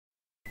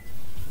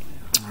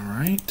All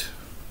right.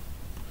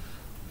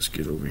 Let's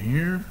get over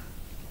here.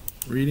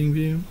 Reading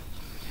view.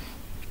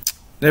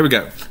 There we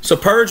go. So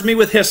purge me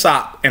with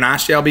hyssop, and I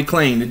shall be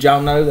clean. Did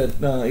y'all know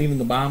that even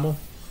the Bible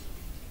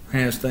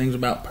has things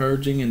about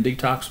purging and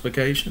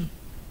detoxification?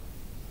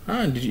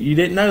 You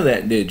didn't know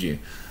that, did you?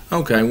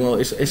 Okay, well,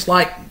 it's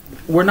like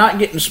we're not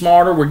getting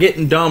smarter, we're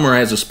getting dumber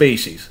as a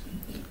species.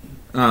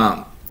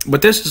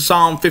 But this is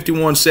Psalm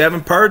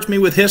 51:7. Purge me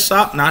with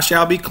hyssop, and I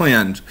shall be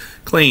clean.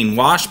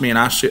 Wash me, and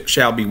I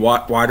shall be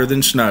whiter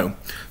than snow.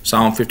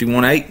 Psalm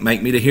 51:8.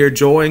 Make me to hear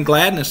joy and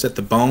gladness, that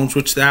the bones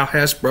which thou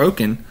hast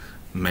broken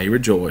may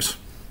rejoice.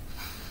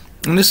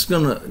 And this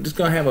is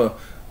gonna have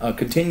a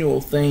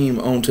continual theme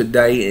on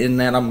today, in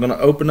that I'm gonna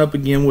open up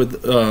again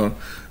with the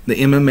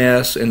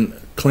MMS and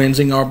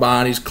cleansing our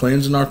bodies,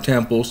 cleansing our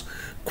temples.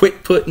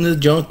 Quit putting the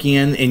junk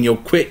in, and you'll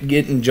quit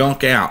getting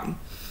junk out.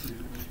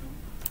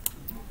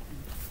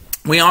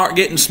 We aren't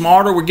getting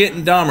smarter, we're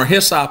getting dumber.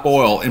 Hyssop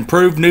oil,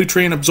 improved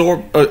nutrient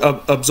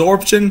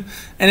absorption,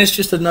 and it's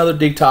just another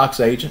detox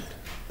agent,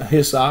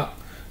 hyssop.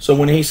 So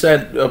when he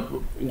said,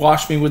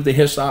 wash me with the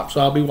hyssop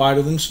so I'll be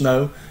whiter than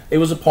snow, it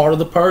was a part of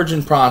the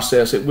purging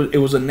process. It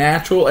was a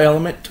natural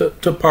element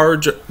to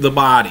purge the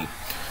body.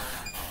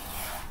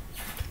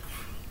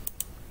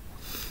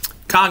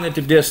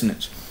 Cognitive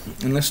dissonance.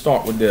 And let's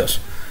start with this.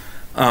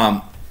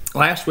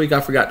 Last week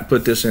I forgot to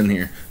put this in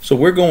here. So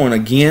we're going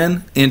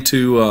again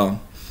into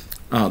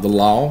the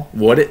law,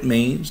 what it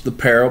means, the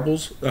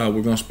parables. We're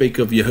going to speak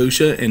of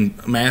Yahusha in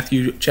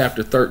Matthew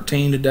chapter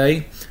 13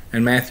 today,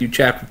 and Matthew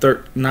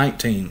chapter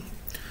 19,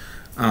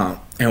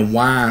 and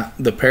why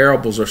the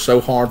parables are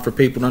so hard for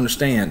people to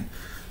understand.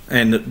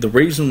 And the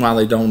reason why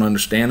they don't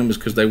understand them is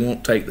because they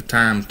won't take the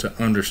time to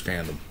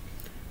understand them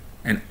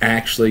and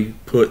actually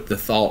put the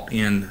thought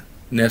in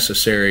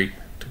necessary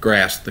to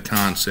grasp the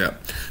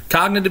concept.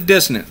 Cognitive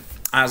dissonance.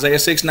 Isaiah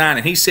 6:9,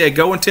 and he said,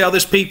 go and tell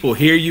this people,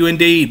 hear you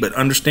indeed, but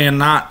understand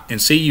not,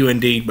 and see you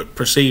indeed, but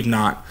perceive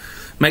not.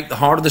 Make the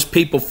heart of this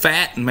people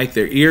fat, and make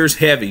their ears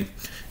heavy,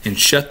 and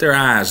shut their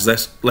eyes,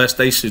 lest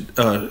they see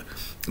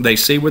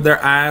with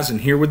their eyes,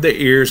 and hear with their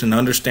ears, and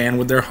understand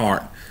with their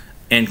heart,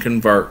 and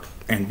convert,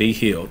 and be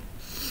healed.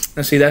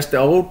 Now see, that's the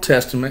Old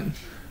Testament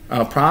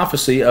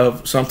prophecy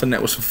of something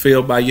that was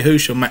fulfilled by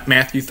Yahusha,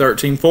 Matthew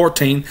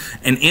 13:14,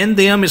 and in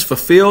them is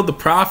fulfilled the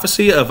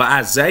prophecy of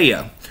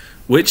Isaiah,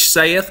 which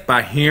saith,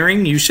 by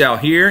hearing you shall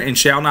hear, and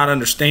shall not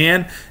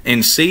understand,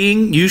 and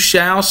seeing you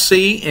shall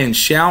see, and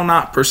shall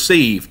not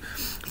perceive.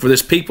 For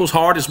this people's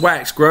heart is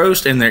waxed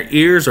gross, and their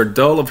ears are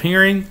dull of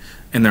hearing,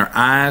 and their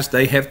eyes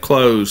they have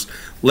closed,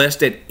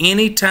 lest at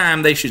any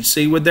time they should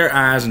see with their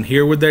eyes, and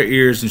hear with their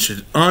ears, and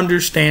should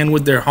understand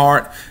with their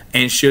heart,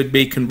 and should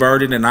be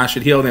converted, and I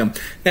should heal them.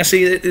 Now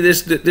see,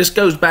 this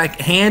goes back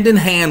hand in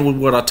hand with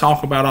what I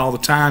talk about all the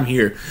time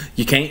here.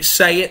 You can't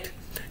say it,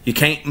 you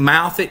can't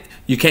mouth it,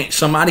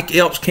 somebody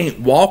else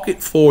can't walk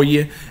it for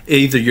you.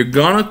 Either you're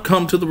gonna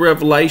come to the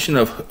revelation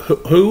of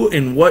who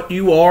and what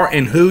you are,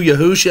 and who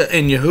Yahusha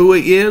and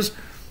Yahuwah is,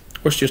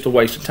 or it's just a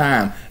waste of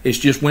time. It's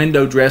just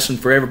window dressing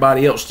for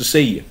everybody else to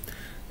see you.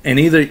 And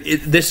either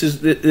this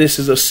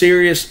is a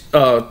serious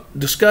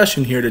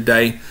discussion here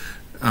today.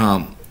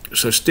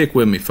 So stick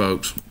with me,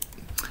 folks.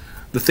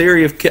 The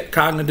theory of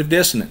cognitive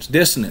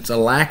dissonance, a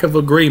lack of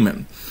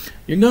agreement.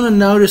 You're going to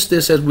notice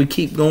this as we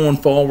keep going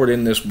forward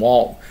in this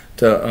walk.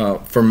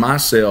 For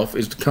myself,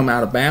 is to come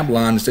out of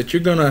Babylon, is that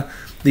you're going to,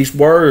 these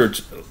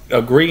words,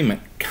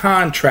 agreement,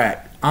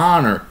 contract,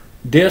 honor,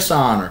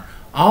 dishonor,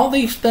 all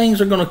these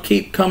things are going to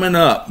keep coming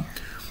up.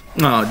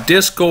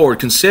 Discord,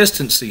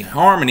 consistency,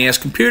 harmony. As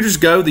computers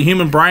go, the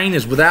human brain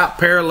is without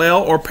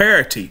parallel or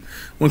parity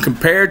when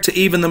compared to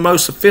even the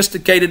most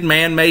sophisticated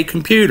man-made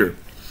computer.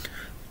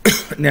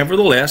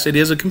 Nevertheless, it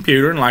is a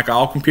computer, and like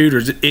all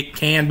computers, it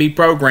can be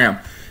programmed.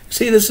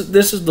 See, this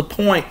is the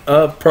point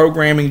of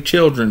programming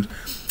children.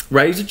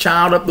 Raise a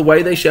child up the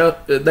way they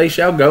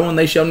shall go, and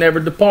they shall never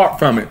depart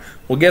from it.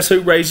 Well, guess who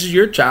raises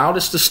your child?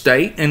 It's the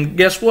state, and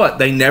guess what?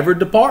 They never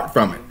depart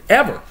from it,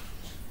 ever.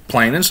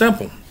 Plain and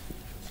simple.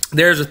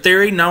 There's a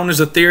theory known as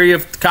the theory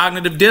of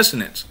cognitive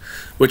dissonance,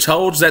 which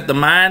holds that the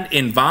mind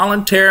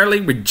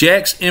involuntarily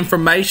rejects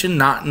information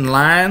not in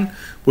line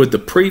with the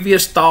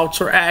previous thoughts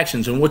or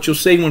actions. And what you'll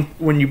see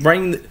when you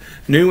bring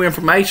new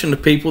information to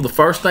people, the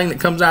first thing that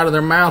comes out of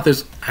their mouth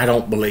is, I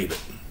don't believe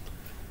it.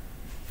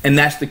 And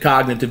that's the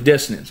cognitive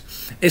dissonance.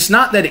 It's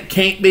not that it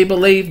can't be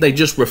believed, they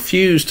just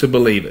refuse to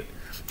believe it.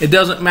 It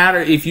doesn't matter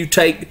if you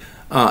take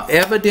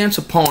evidence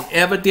upon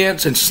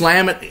evidence and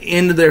slam it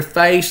into their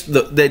face.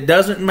 That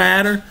doesn't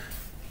matter.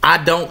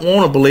 I don't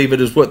want to believe it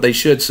is what they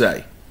should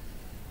say.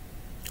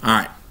 All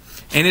right.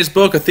 In his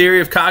book, A Theory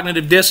of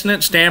Cognitive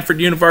Dissonance, Stanford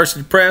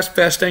University Press,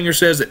 Festinger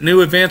says that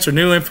new events or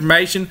new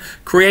information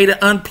create an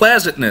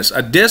unpleasantness,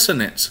 a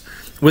dissonance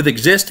with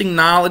existing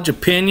knowledge,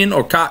 opinion,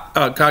 or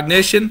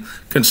cognition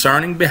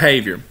concerning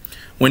behavior.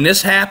 When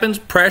this happens,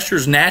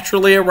 pressures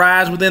naturally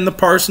arise within the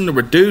person to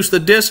reduce the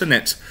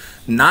dissonance,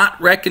 not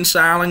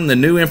reconciling the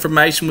new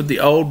information with the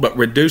old, but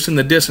reducing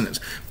the dissonance.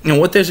 And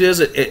what this is,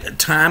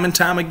 time and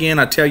time again,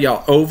 I tell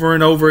y'all over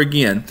and over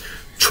again,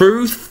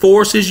 Truth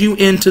forces you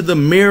into the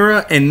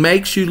mirror and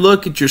makes you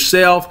look at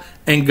yourself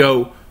and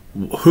go,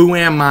 who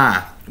am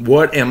I?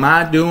 What am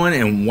I doing,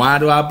 and why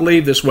do I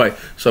believe this way?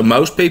 So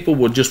most people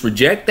will just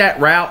reject that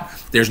route.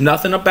 There's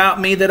nothing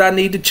about me that I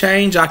need to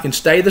change. I can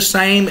stay the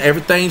same.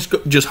 Everything's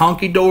just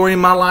hunky-dory in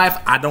my life.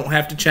 I don't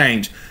have to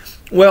change.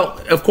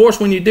 Well, of course,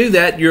 when you do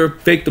that, you're a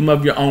victim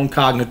of your own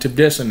cognitive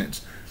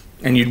dissonance,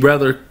 and you'd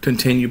rather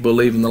continue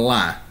believing the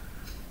lie.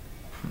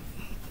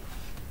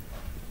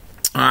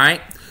 All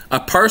right? A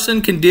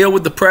person can deal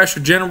with the pressure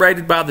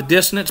generated by the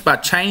dissonance by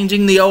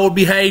changing the old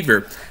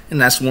behavior.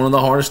 And that's one of the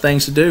hardest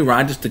things to do,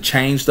 right? Is to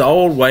change the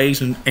old ways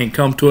and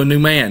come to a new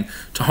man,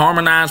 to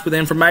harmonize with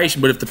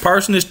information. But if the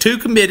person is too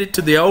committed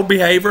to the old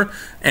behavior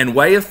and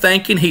way of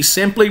thinking, he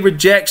simply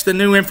rejects the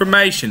new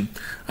information.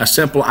 A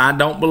simple "I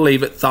don't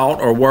believe it"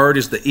 thought or word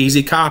is the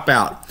easy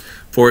cop-out.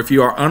 For if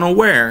you are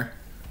unaware,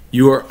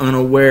 you are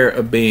unaware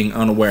of being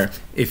unaware.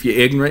 If you're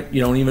ignorant, you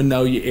don't even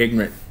know you're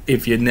ignorant.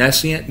 If you're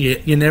nescient,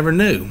 you never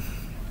knew.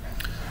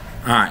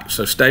 All right,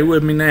 so stay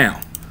with me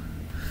now.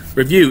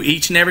 Review.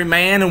 Each and every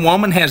man and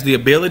woman has the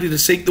ability to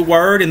seek the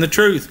word and the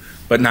truth,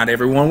 but not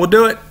everyone will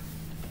do it.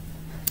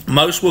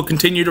 Most will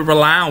continue to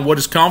rely on what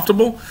is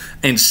comfortable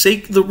and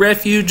seek the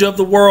refuge of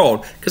the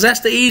world, because that's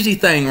the easy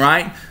thing,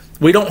 right?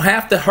 We don't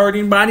have to hurt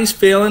anybody's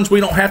feelings.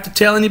 We don't have to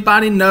tell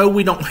anybody no.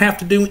 We don't have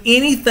to do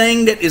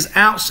anything that is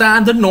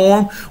outside the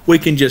norm. We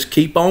can just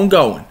keep on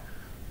going.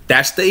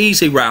 That's the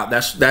easy route.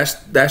 That's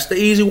the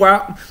easy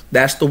route.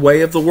 That's the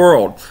way of the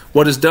world.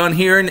 What is done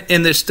here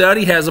in this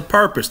study has a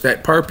purpose.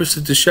 That purpose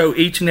is to show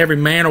each and every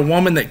man or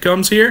woman that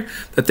comes here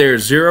that there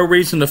is zero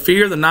reason to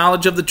fear the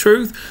knowledge of the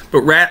truth,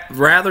 but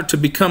rather to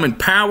become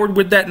empowered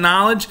with that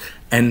knowledge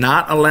and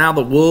not allow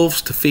the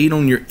wolves to feed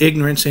on your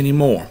ignorance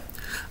anymore.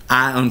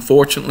 I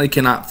unfortunately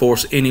cannot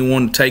force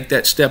anyone to take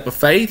that step of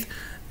faith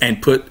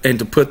and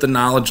to put the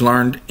knowledge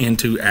learned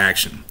into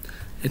action.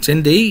 It's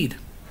indeed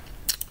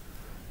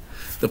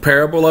the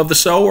parable of the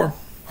sower.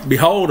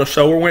 Behold, a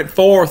sower went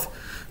forth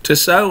to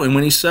sow, and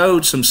when he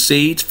sowed, some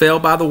seeds fell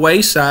by the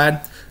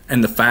wayside,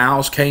 and the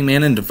fowls came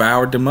in and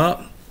devoured them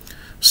up.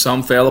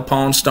 Some fell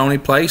upon stony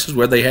places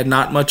where they had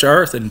not much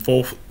earth, and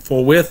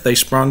forthwith they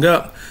sprung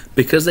up,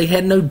 because they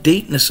had no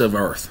deepness of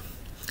earth.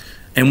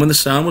 And when the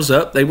sun was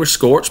up, they were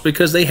scorched,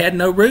 because they had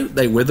no root.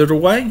 They withered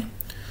away.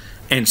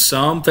 And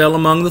some fell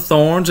among the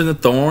thorns, and the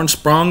thorns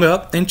sprung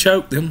up and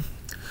choked them.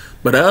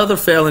 But other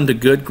fell into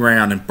good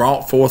ground and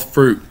brought forth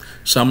fruit,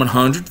 some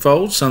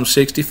 100-fold, some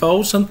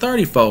 60-fold, some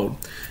 30-fold.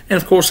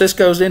 And of course, this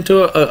goes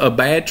into a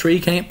bad tree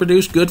can't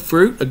produce good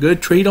fruit. A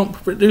good tree don't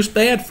produce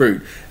bad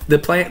fruit. You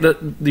plant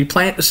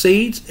the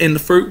seeds, and the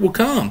fruit will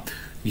come.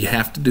 You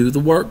have to do the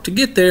work to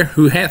get there.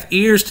 Who hath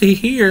ears to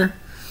hear,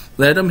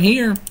 let him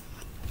hear.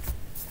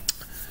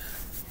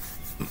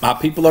 My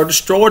people are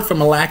destroyed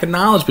from a lack of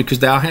knowledge, because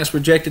thou hast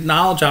rejected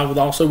knowledge. I will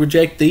also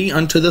reject thee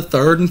unto the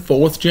third and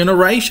fourth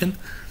generation.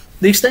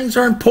 These things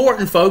are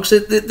important, folks.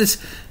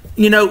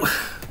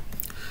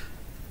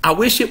 I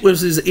wish it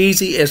was as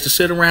easy as to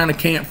sit around a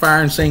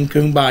campfire and sing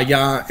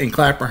Kumbaya and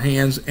clap our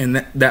hands,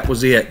 and that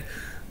was it.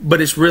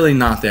 But it's really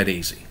not that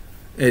easy.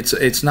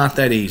 It's not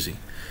that easy.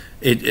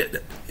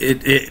 It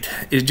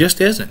just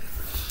isn't.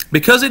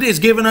 Because it is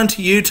given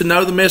unto you to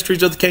know the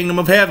mysteries of the kingdom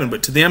of heaven,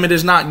 but to them it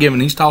is not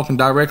given. He's talking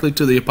directly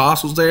to the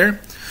apostles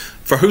there.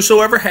 For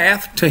whosoever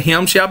hath, to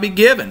him shall be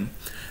given,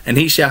 and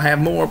he shall have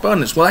more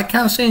abundance. Well, that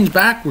kind of seems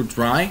backwards,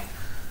 right?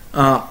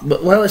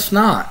 Well, it's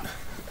not.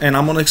 And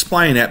I'm going to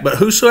explain that. But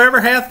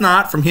whosoever hath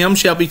not, from him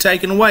shall be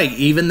taken away,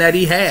 even that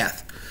he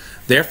hath.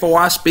 Therefore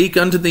I speak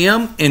unto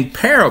them in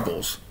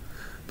parables,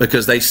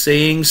 because they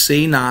seeing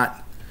see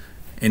not,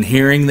 and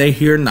hearing they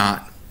hear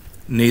not,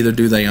 neither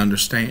do they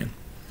understand.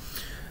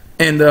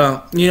 And,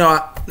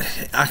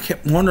 I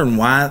kept wondering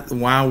why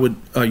would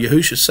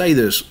Yahushua say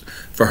this?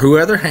 For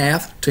whoever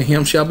hath, to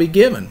him shall be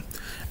given,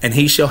 and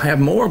he shall have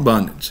more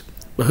abundance.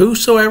 But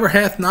whosoever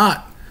hath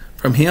not,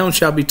 from him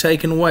shall be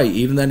taken away,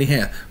 even that he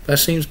hath. That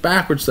seems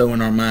backwards, though,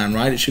 in our mind,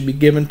 right? It should be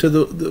given to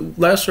the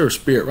lesser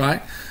spirit,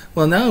 right?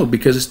 Well, no,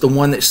 because it's the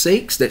one that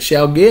seeks that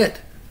shall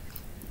get,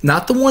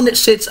 not the one that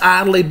sits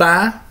idly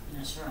by.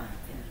 That's right.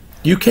 Yeah.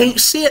 You can't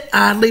sit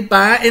idly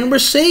by and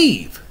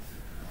receive.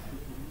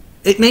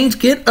 It means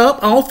get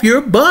up off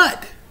your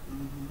butt.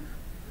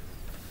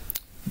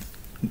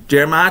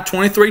 Jeremiah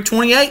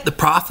 23:28, the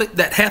prophet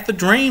that hath a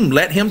dream,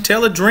 let him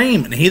tell a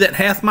dream, and he that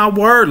hath my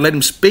word, let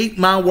him speak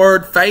my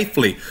word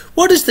faithfully.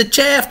 What is the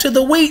chaff to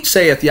the wheat,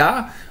 saith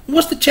Yah?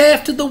 What's the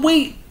chaff to the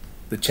wheat?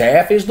 The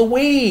chaff is the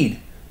weed.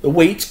 The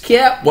wheat's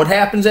kept. What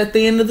happens at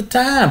the end of the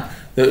time?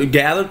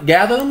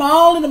 Gather them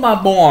all into my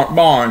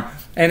barn,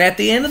 and at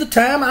the end of the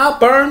time, I'll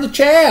burn the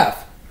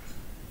chaff.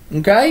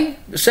 Okay?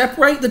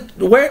 Separate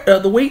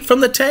the wheat from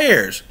the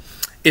tares.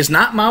 Is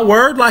not my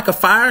word like a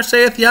fire,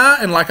 saith Yah,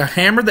 and like a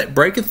hammer that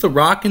breaketh the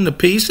rock into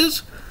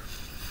pieces?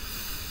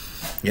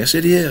 Yes,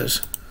 it is.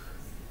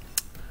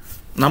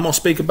 And I'm going to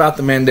speak about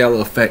the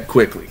Mandela effect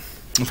quickly.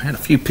 I've had a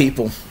few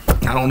people,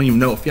 I don't even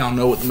know if y'all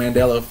know what the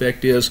Mandela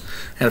effect is.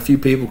 Had a few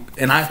people,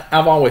 and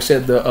I've always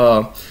said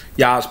the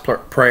Yah's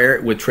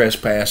prayer with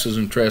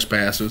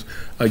trespasses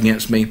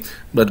against me.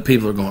 But the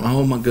people are going,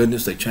 oh my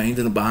goodness, they changed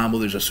in the Bible.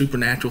 There's a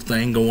supernatural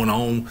thing going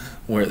on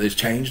where there's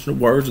changed the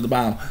words of the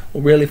Bible.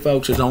 Well, really,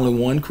 folks, there's only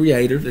one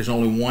creator. There's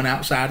only one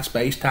outside of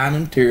space, time,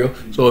 and material.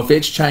 So if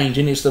it's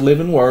changing, it's the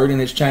living word, and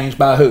it's changed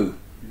by who?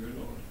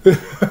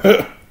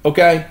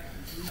 Okay?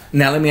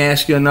 Now let me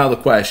ask you another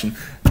question.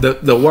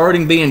 The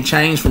wording being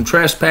changed from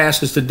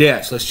trespasses to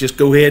debts. Let's just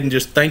go ahead and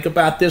just think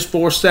about this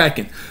for a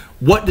second.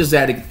 What does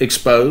that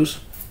expose?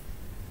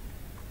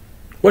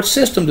 What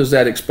system does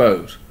that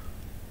expose?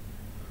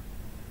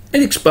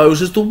 It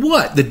exposes the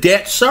what? The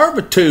debt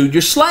servitude,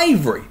 your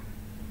slavery.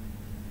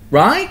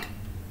 Right?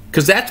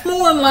 Because that's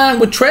more in line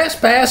with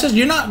trespasses.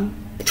 You're not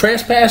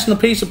trespassing a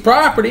piece of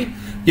property.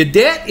 Your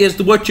debt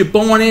is what you're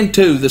born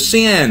into, the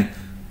sin,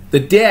 the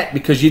debt,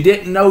 because you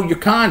didn't know your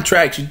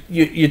contracts.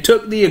 You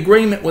took the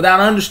agreement without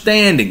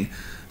understanding.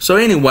 So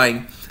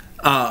anyway,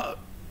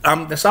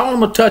 that's all I'm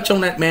going to touch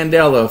on that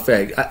Mandela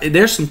effect.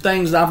 There's some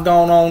things I've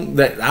gone on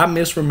that I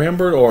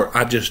misremembered or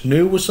I just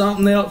knew was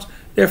something else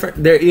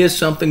different. There is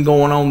something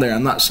going on there.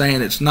 I'm not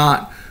saying it's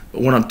not, but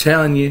what I'm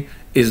telling you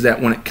is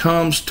that when it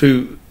comes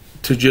to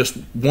just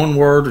one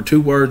word or two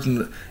words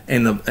in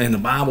the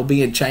Bible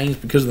being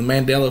changed because of the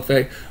Mandela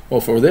effect, well,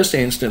 for this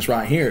instance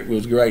right here, it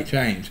was a great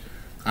change.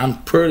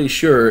 I'm pretty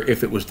sure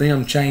if it was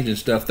them changing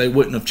stuff, they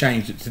wouldn't have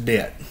changed it to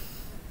debt.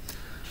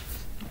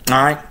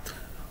 All right.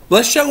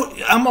 Let's show.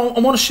 I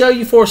want to show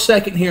you for a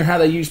second here how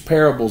they use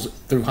parables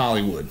through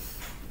Hollywood.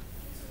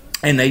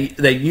 And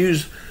they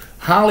use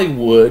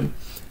Hollywood,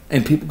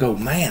 and people go,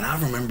 man,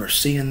 I remember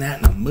seeing that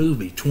in a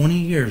movie 20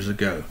 years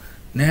ago.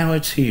 Now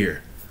it's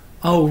here.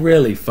 Oh,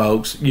 really,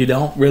 folks? You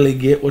don't really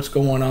get what's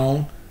going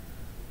on?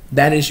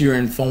 That is your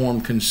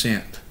informed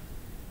consent.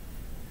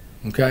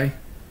 Okay?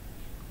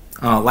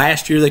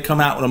 Last year they come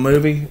out with a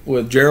movie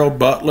with Gerald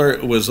Butler.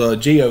 It was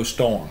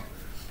Geostorm.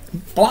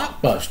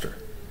 Blockbuster.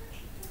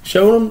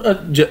 Showed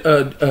them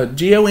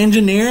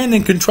geoengineering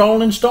and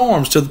controlling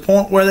storms to the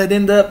point where they'd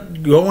end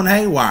up going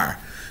haywire.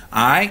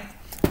 Alright?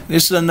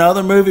 This is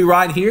another movie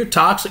right here,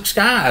 Toxic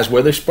Skies,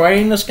 where they're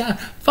spraying the sky.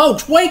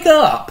 Folks, wake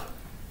up!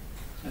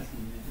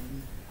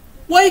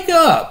 Wake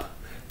up!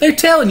 They're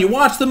telling you,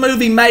 watch the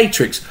movie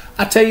Matrix.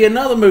 I tell you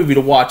another movie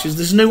to watch is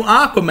this new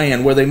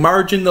Aquaman, where they're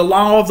merging the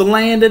law of the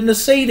land and the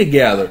sea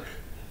together.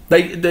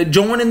 They're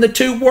joining the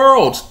two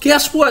worlds.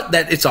 Guess what?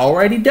 That it's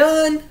already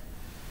done.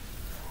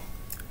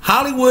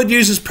 Hollywood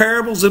uses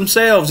parables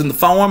themselves in the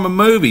form of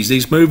movies.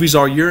 These movies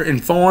are your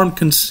informed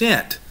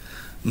consent.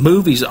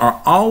 Movies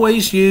are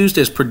always used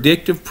as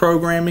predictive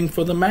programming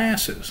for the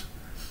masses.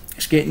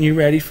 It's getting you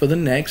ready for the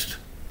next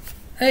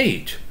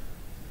age.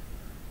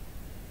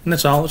 And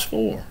that's all it's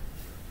for.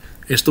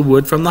 It's the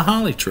wood from the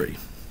holly tree.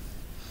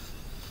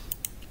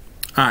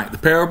 Alright, the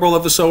parable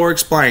of the sower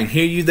explained.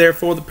 Hear you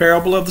therefore the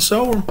parable of the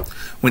sower.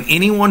 When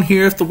anyone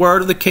heareth the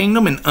word of the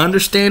kingdom and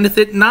understandeth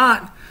it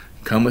not,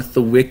 cometh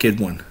the wicked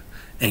one,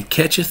 and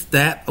catcheth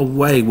that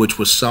away which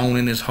was sown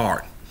in his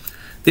heart.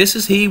 This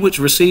is he which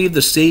received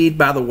the seed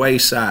by the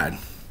wayside.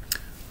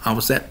 I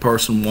was that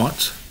person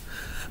once.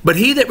 But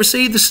he that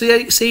received the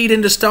seed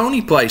into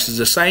stony places,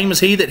 the same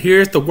as he that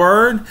heareth the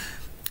word,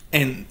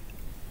 and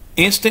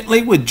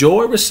instantly with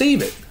joy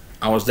receive it.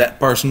 I was that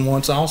person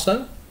once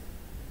also.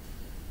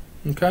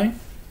 Okay?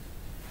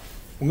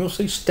 We're going to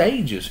see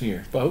stages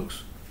here,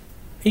 folks.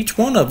 Each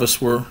one of us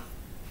were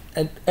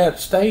at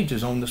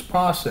stages on this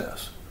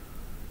process.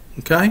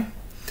 Okay?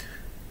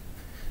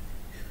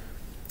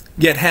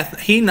 Yet hath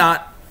he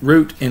not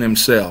root in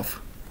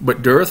himself,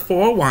 but dureth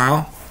for a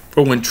while.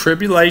 For when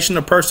tribulation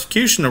or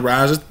persecution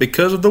ariseth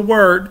because of the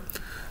word,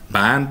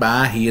 by and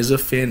by he is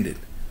offended.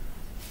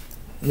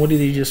 What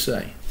did he just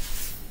say?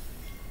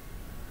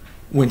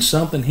 When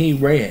something he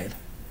read,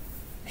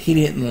 he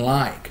didn't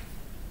like,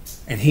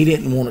 and he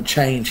didn't want to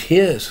change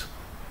his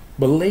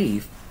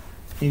belief,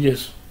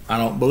 I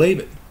don't believe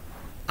it.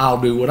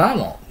 I'll do what I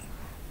want.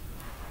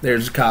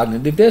 There's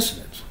cognitive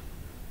dissonance.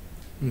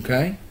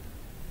 Okay?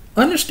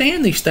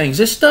 Understand these things.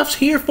 This stuff's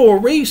here for a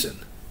reason.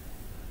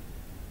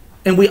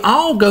 And we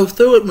all go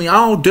through it and we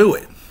all do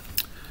it.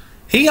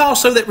 He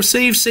also that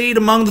receives seed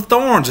among the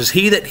thorns is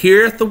he that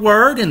heareth the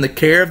word, and the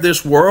care of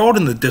this world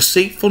and the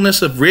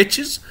deceitfulness of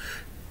riches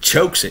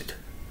chokes it,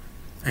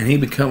 and he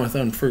becometh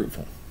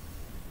unfruitful.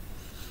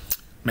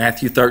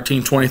 Matthew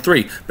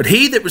 13:23. But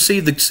he that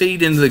received the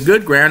seed into the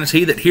good ground is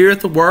he that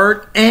heareth the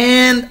word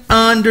and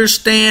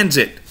understands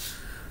it,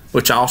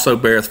 which also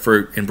beareth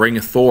fruit and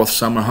bringeth forth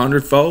some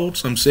 100-fold,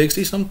 some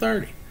 60, some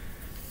 30.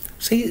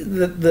 See,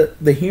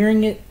 the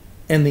hearing it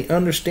and the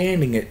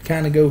understanding it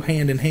kind of go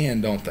hand in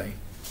hand, don't they?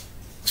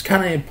 It's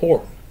kind of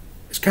important.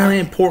 It's kind of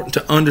important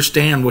to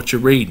understand what you're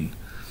reading.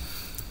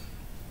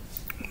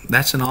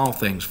 That's in all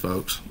things,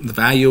 folks. The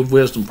value of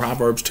wisdom,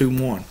 Proverbs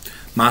 2:1.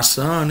 My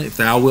son, if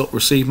thou wilt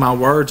receive my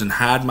words and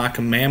hide my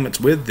commandments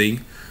with thee,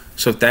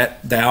 so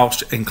that thou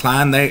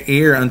incline thy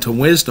ear unto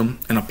wisdom,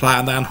 and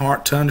apply thine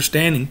heart to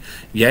understanding.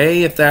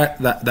 Yea, if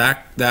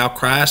thou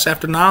criest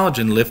after knowledge,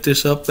 and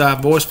liftest up thy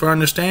voice for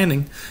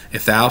understanding,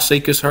 if thou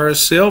seekest her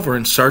as silver,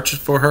 and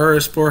searchest for her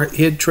as for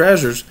hid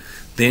treasures,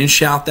 then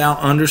shalt thou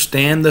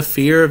understand the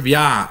fear of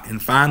Yah,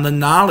 and find the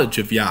knowledge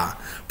of Yah.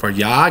 For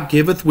Yah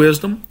giveth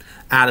wisdom,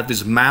 out of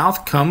his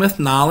mouth cometh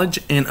knowledge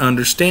and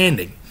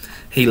understanding.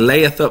 He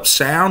layeth up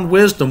sound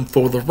wisdom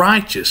for the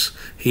righteous.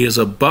 He is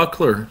a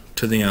buckler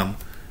to them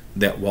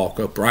that walk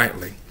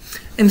uprightly.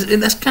 And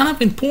that's kind of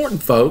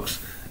important,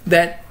 folks,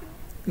 that,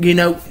 you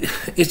know,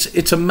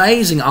 it's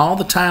amazing all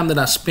the time that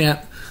I spent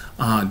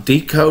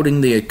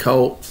decoding the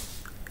occult,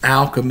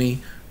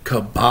 alchemy,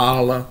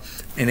 Kabbalah,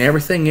 and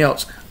everything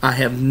else. I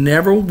have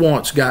never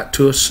once got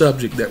to a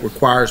subject that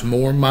requires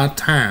more of my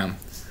time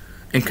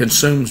and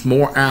consumes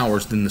more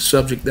hours than the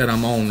subject that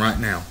I'm on right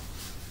now.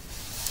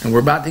 And we're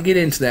about to get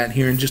into that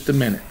here in just a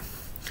minute.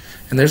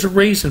 And there's a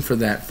reason for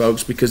that,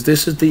 folks, because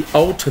this is the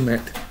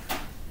ultimate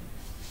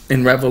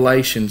in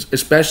Revelations,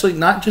 especially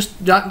not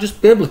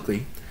just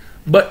biblically,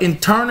 but in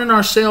turning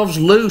ourselves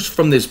loose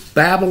from this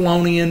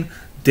Babylonian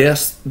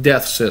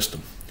death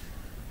system.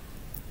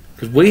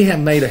 Because we have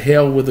made a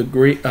hell with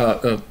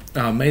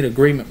made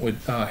agreement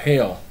with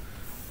hell,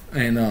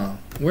 and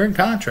we're in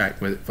contract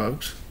with it,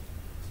 folks.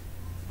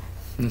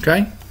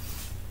 Okay?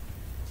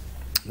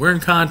 We're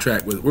in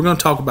contract with it. We're going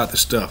to talk about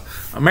this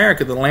stuff.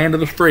 America, the land of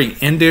the free.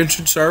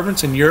 Indentured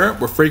servants in Europe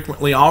were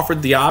frequently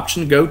offered the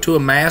option to go to a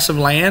mass of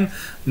land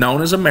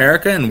known as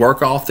America and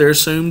work off their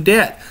assumed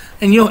debt.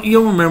 And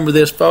you'll remember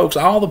this, folks.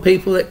 All the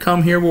people that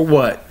come here were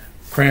what?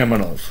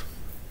 Criminals.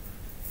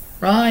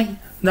 Right?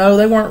 No,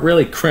 they weren't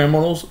really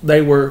criminals.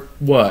 They were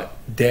what?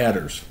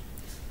 Debtors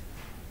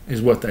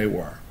is what they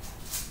were.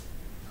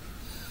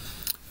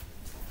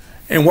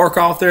 And work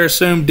off their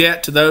assumed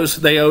debt to those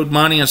they owed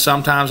money and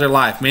sometimes their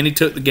life. Many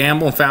took the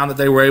gamble and found that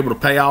they were able to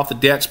pay off the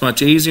debts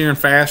much easier and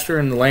faster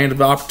in the land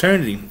of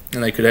opportunity,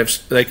 and they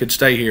could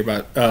stay here,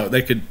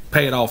 they could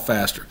pay it off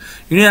faster.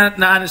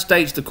 United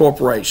States, the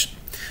corporation.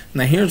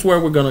 Now here's where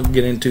we're going to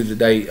get into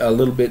today a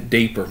little bit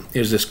deeper,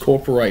 is this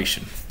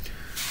corporation.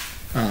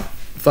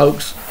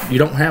 Folks, you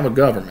don't have a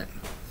government.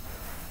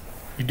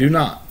 You do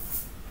not.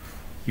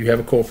 You have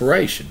a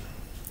corporation.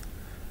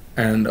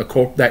 And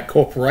that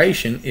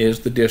corporation is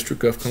the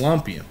District of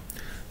Columbia.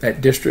 That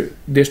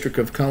District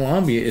of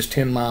Columbia is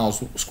 10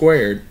 miles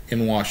squared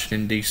in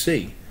Washington,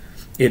 D.C.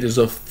 It is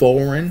a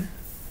foreign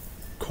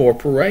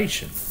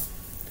corporation.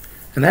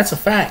 And that's a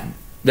fact.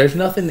 There's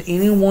nothing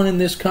anyone in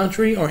this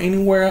country or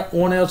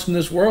anyone else in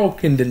this world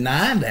can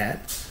deny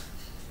that.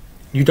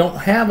 You don't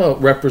have a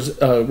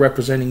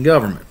representing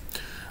government.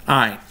 All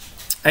right.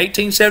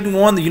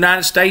 1871, the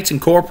United States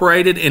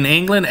incorporated in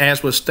England,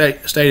 as was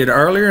stated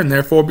earlier, and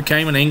therefore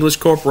became an English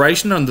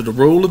corporation under the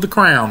rule of the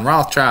Crown,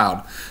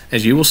 Rothschild.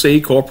 As you will see,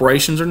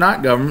 corporations are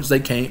not governments. They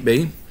can't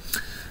be.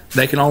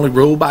 They can only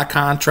rule by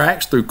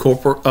contracts through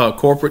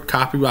corporate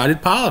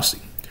copyrighted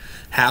policy.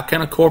 How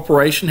can a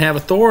corporation have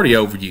authority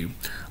over you?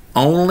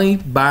 Only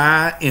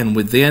by and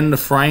within the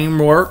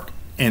framework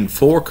and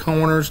four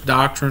corners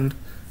doctrine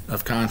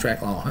of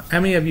contract law.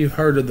 How many of you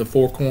heard of the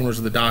four corners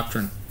of the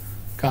doctrine?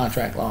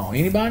 Contract law.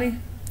 Anybody?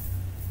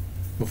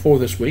 Before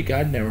this week,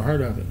 I'd never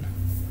heard of it.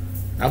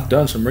 I've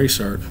done some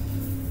research.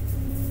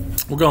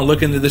 We're going to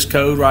look into this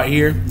code right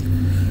here.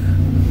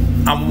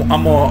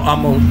 I'm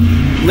going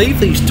to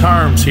leave these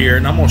terms here,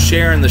 and I'm going to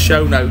share in the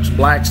show notes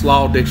Black's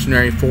Law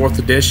Dictionary, 4th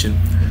edition.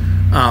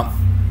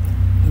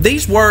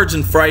 These words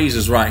and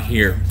phrases right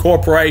here: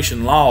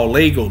 corporation, law,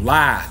 legal,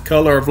 lie,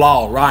 color of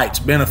law, rights,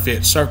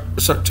 benefit,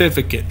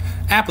 certificate,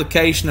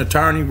 application,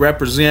 attorney,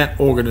 represent,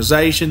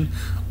 organization,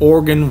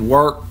 organ,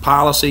 work,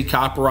 policy,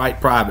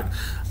 copyright, private.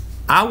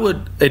 I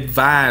would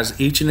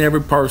advise each and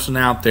every person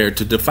out there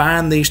to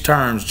define these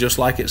terms just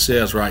like it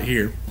says right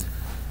here.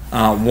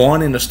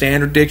 1 in the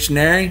standard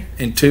dictionary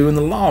and 2 in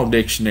the law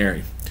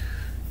dictionary.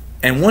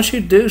 And once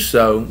you do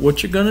so,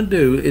 what you're going to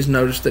do is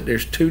notice that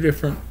there's 2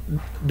 different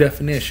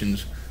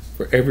definitions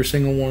for every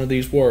single one of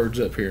these words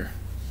up here.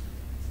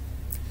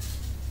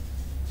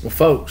 Well,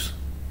 folks,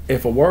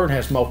 if a word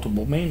has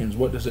multiple meanings,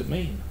 what does it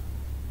mean?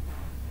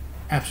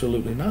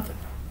 Absolutely nothing.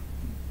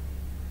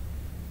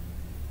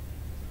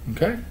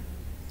 Okay?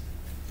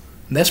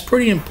 And that's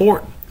pretty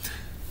important.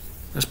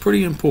 That's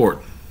pretty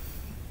important.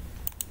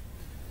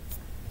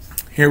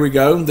 Here we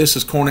go. This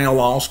is Cornell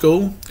Law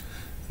School.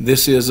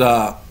 This is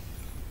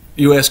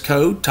U.S.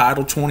 Code,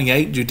 Title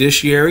 28,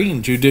 Judiciary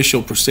and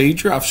Judicial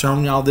Procedure. I've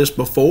shown y'all this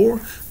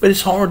before, but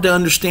it's hard to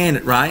understand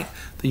it, right?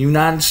 The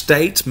United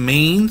States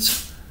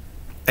means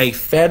a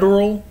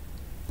federal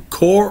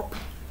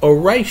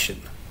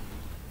corporation.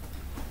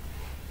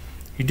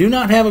 You do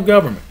not have a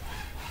government.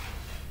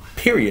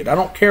 Period. I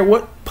don't care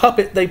what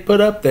puppet they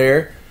put up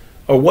there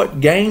or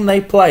what game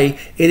they play.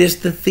 It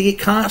is the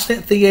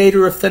constant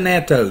theater of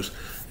Thanatos.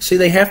 See,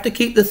 they have to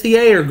keep the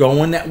theater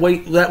going. That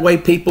way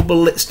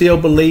people still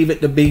believe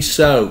it to be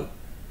so.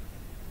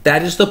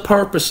 That is the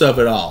purpose of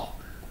it all.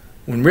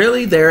 When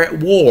really they're at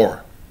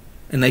war.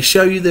 And they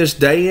show you this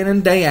day in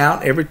and day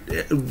out,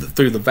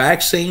 through the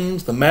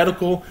vaccines, the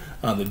medical,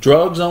 the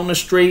drugs on the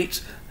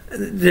streets.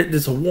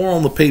 There's a war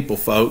on the people,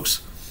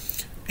 folks.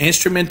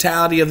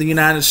 Instrumentality of the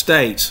United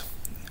States.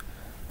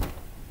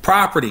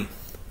 Property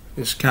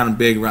is kind of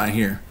big right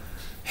here.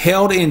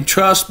 Held in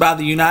trust by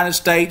the United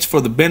States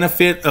for the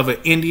benefit of an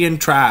Indian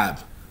tribe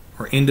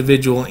or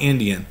individual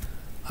Indian,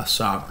 a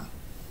sovereign.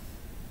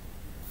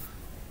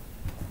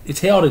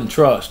 It's held in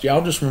trust.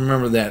 Y'all just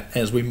remember that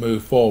as we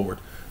move forward.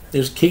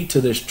 There's a key to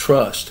this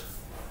trust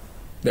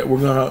that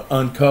we're going to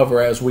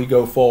uncover as we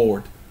go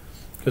forward.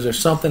 Because there's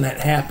something that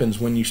happens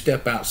when you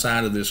step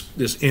outside of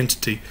this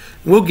entity.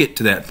 We'll get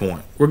to that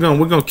point. We're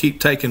going to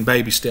keep taking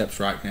baby steps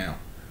right now.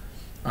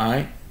 All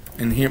right?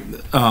 And here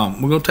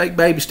we're going to take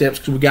baby steps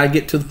because we got to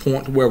get to the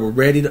point to where we're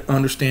ready to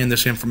understand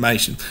this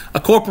information. A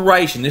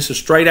corporation. This is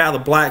straight out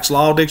of the Black's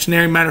Law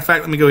Dictionary. Matter of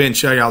fact, let me go ahead and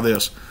show y'all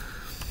this.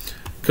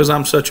 Because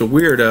I'm such a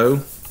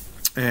weirdo.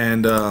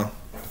 And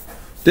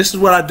this is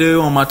what I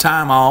do on my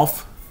time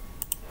off.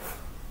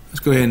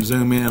 Let's go ahead and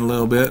zoom in a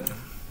little bit.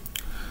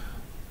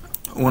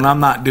 When I'm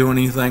not doing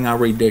anything, I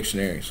read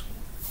dictionaries.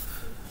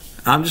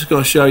 I'm just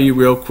going to show you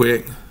real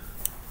quick.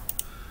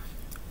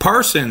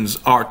 Persons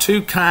are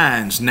two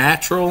kinds,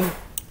 natural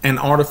and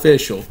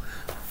artificial.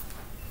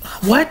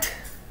 What?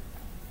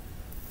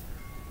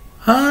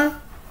 Huh?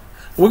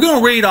 We're going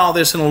to read all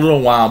this in a little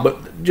while,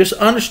 but just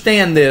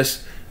understand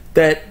this,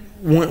 that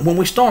when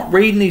we start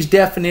reading these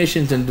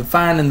definitions and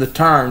defining the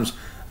terms,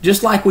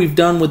 just like we've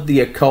done with the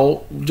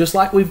occult, just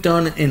like we've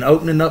done in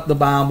opening up the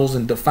Bibles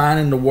and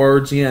defining the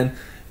words in,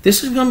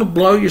 this is going to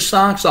blow your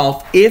socks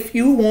off if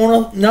you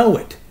want to know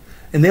it.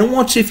 And then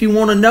once if you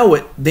want to know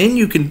it, then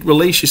you can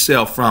release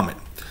yourself from it.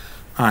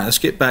 All right, let's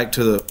get back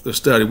to the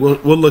study. We'll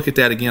look at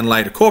that again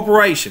later.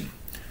 Corporation.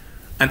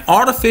 An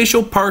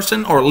artificial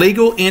person or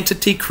legal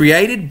entity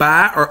created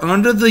by or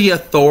under the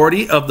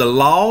authority of the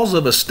laws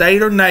of a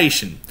state or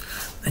nation.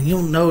 And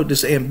you'll know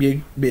this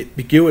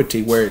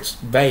ambiguity where it's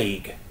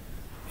vague.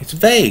 It's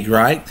vague,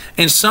 right?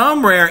 In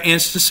some rare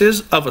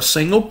instances of a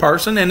single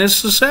person and his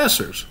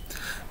successors,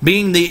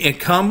 being the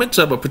incumbents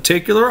of a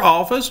particular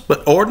office,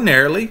 but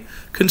ordinarily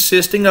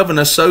consisting of an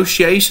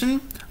association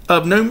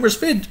of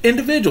numerous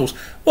individuals.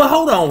 Well,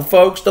 hold on,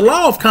 folks. The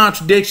law of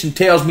contradiction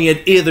tells me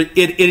it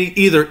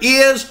either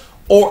is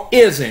or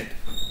isn't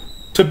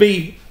to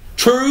be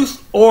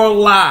truth or a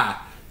lie.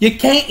 You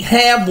can't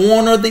have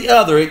one or the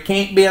other. It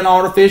can't be an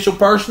artificial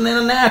person and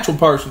a natural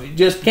person. It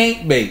just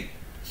can't be.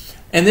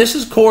 And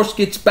this, of course,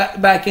 gets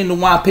back into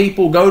why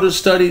people go to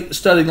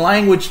study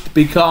language to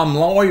become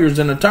lawyers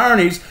and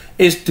attorneys,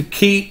 is to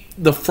keep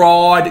the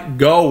fraud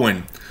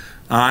going.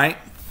 All right?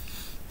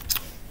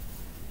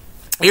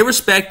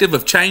 Irrespective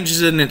of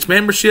changes in its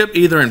membership,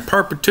 either in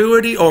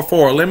perpetuity or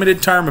for a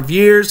limited term of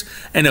years,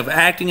 and of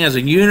acting as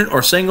a unit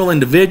or single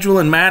individual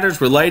in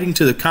matters relating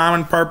to the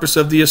common purpose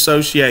of the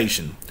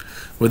association,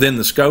 within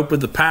the scope of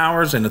the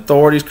powers and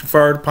authorities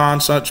conferred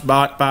upon such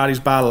bodies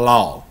by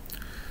law.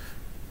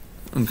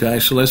 Okay,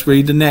 so let's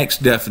read the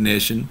next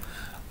definition.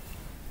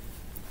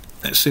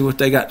 Let's see what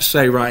they got to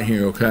say right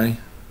here, okay?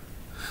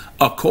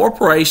 A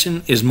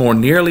corporation is more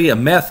nearly a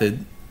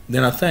method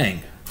than a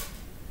thing.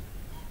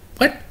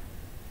 What?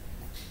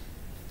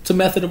 It's a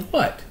method of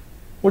what?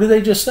 What did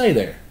they just say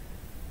there?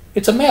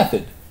 It's a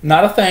method,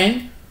 not a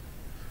thing.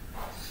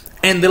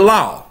 And the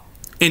law,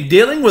 in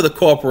dealing with a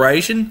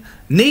corporation,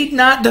 need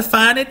not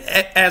define it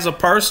as a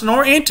person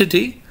or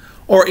entity,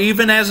 or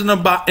even as an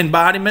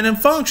embodiment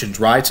and functions,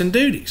 rights and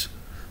duties.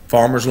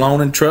 Farmers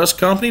Loan and Trust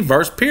Company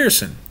versus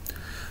Pearson.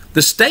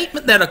 The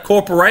statement that a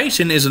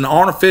corporation is an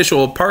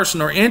artificial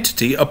person or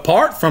entity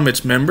apart from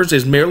its members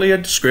is merely a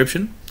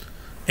description,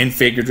 in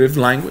figurative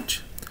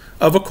language,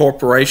 of a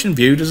corporation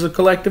viewed as a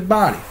collective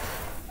body.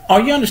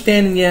 Are you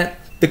understanding yet?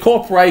 The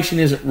corporation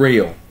isn't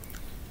real.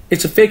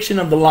 It's a fiction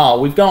of the law.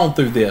 We've gone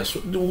through this.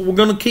 We're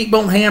going to keep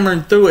on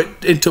hammering through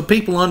it until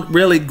people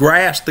really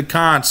grasp the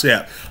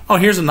concept. Oh,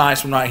 here's a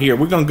nice one right here.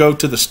 We're going to go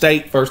to the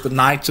state versus the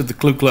Knights of the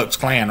Ku Klux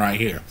Klan right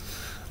here.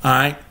 All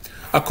right.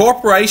 A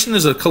corporation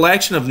is a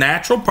collection of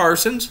natural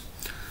persons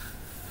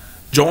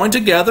joined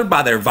together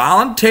by their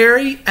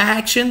voluntary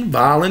action,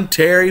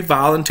 voluntary,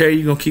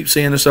 you're going to keep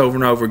seeing this over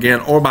and over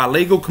again, or by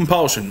legal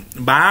compulsion,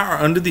 by or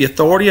under the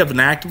authority of an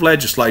act of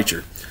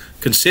legislature,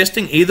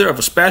 consisting either of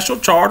a special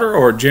charter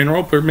or a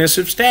general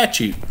permissive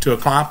statute to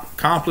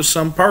accomplish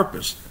some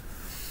purpose.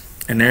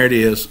 And there it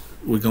is.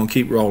 We're going to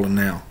keep rolling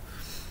now.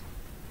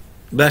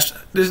 This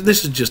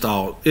is just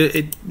all.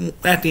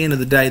 At the end of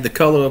the day, the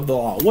color of the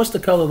law. What's the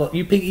color of the law?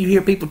 You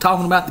hear people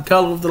talking about the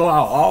color of the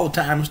law all the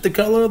time. It's the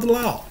color of the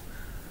law.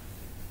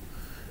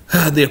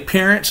 The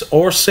appearance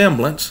or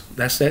semblance,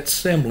 that's that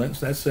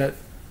semblance, that's that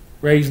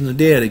raising the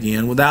dead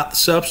again, without the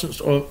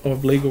substance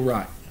of legal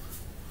right.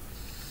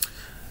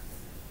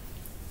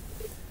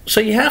 So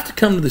you have to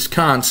come to this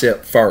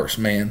concept first,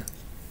 man.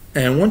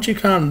 And once you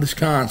come to this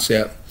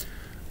concept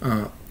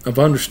of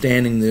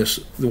understanding this,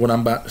 what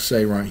I'm about to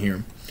say right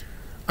here,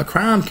 a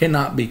crime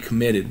cannot be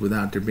committed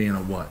without there being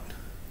a what?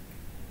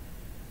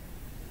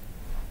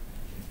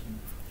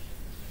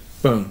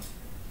 Boom.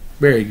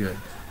 Very good.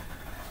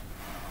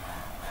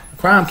 A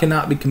crime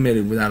cannot be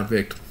committed without a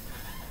victim.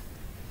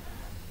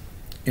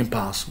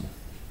 Impossible.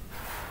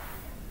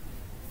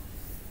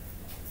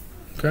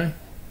 Okay?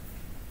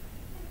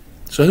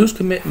 So who's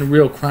committing the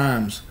real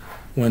crimes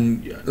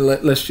when,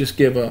 let's just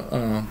give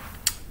an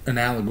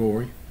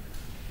allegory.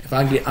 If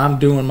I'm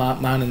doing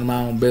minding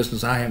my own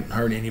business, I haven't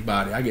hurt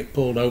anybody. I get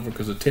pulled over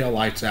because the tail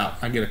light's out.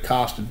 I get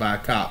accosted by a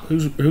cop.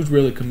 Who's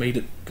really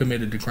committed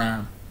the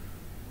crime?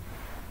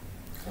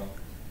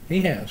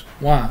 He has.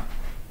 Why?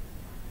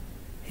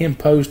 He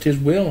imposed his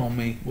will on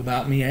me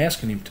without me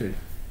asking him to.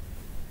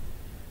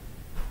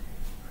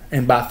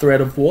 And by threat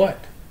of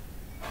what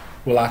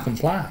will I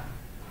comply?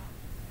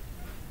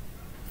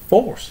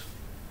 Force.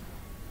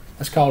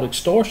 That's called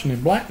extortion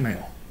and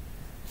blackmail.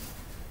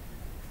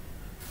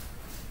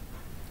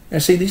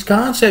 And see, these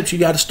concepts you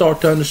got to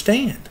start to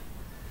understand.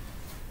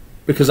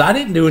 Because I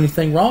didn't do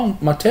anything wrong.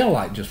 My tail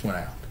light just went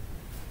out.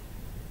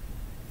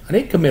 I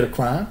didn't commit a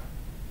crime.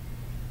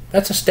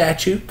 That's a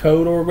statute,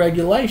 code, or a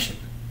regulation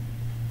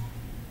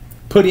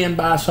put in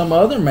by some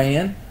other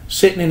man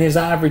sitting in his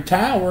ivory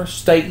tower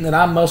stating that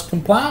I must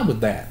comply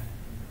with that.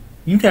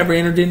 You never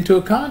entered into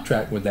a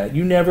contract with that.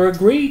 You never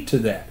agreed to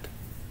that.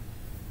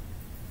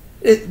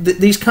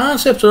 These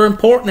concepts are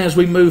important as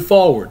we move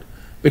forward,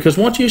 because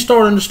once you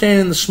start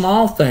understanding the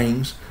small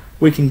things,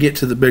 we can get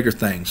to the bigger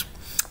things.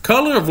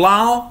 Color of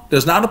law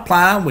does not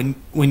apply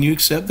when you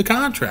accept the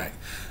contract.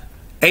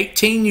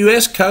 18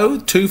 U.S.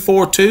 Code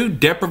 242,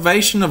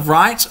 deprivation of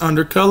rights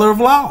under color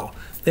of law.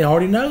 They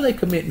already know they're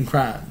committing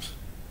crimes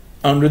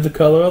under the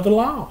color of the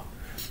law.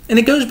 And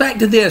it goes back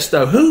to this,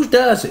 though. Who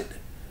does it?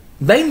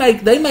 They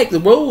make the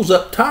rules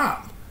up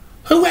top.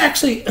 Who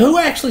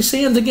actually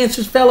sins against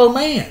his fellow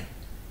man?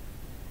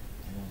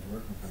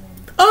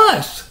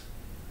 Us.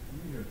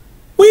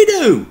 We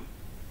do.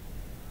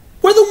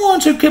 We're the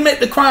ones who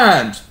commit the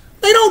crimes.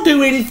 They don't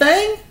do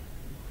anything.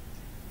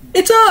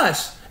 It's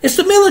us. It's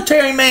the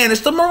military man.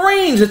 It's the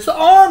Marines. It's the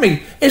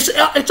Army. It's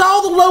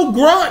all the low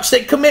grunts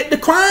that commit the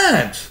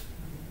crimes.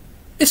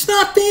 It's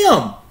not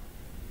them.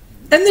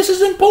 And this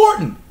is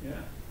important. Yeah.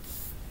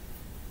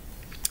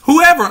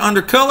 Whoever,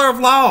 under color of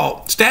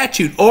law,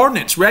 statute,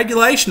 ordinance,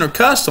 regulation, or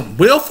custom,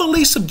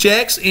 willfully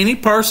subjects any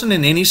person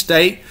in any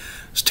state,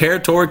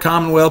 territory,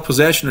 commonwealth,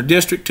 possession, or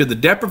district to the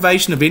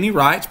deprivation of any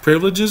rights,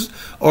 privileges,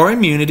 or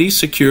immunities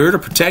secured or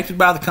protected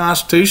by the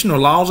Constitution or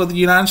laws of the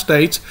United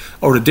States,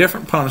 or to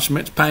different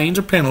punishments, pains,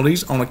 or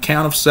penalties on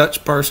account of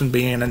such person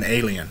being an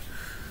alien.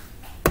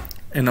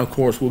 And of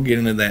course, we'll get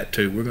into that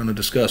too. We're going to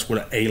discuss what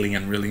an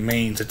alien really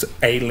means. It's an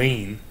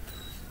alien.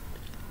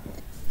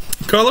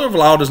 Color of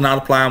law does not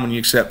apply when you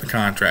accept the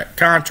contract.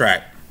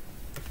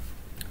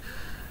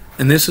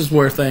 And this is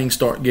where things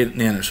start getting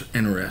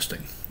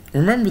interesting.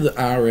 Remember the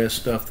IRS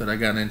stuff that I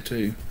got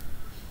into?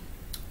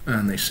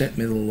 And they sent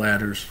me the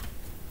letters,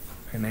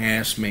 and they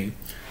asked me,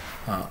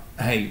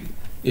 hey,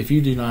 if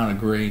you do not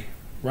agree,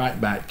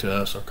 write back to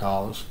us or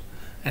call us.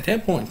 At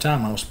that point in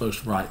time, I was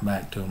supposed to write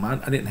back to them. I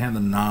didn't have the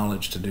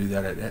knowledge to do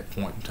that at that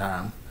point in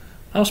time.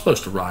 I was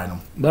supposed to write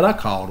them, but I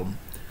called them.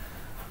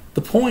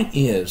 The point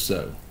is,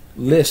 though,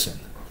 listen,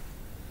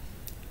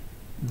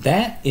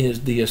 that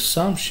is the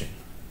assumption.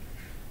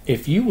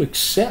 If you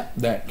accept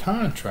that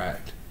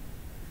contract,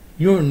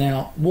 you're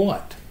now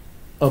what?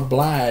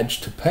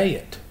 Obliged to pay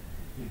it.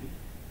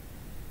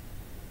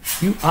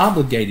 You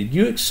obligated.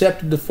 You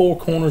accepted the four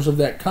corners of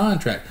that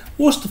contract.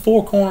 What's the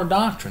four corner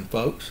doctrine,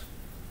 folks?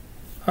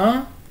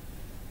 Huh?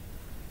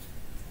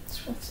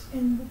 That's what's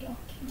in the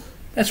document.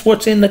 That's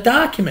what's in the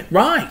document,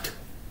 right.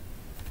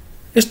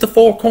 It's the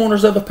four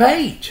corners of a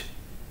page.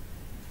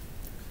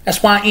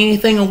 That's why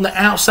anything on the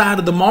outside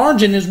of the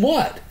margin is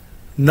what?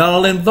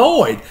 Null and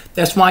void.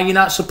 That's why you're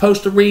not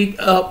supposed to read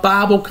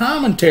Bible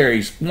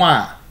commentaries.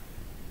 Why?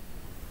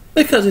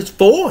 Because it's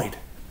void.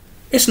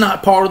 It's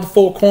not part of the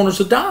four corners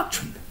of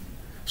doctrine.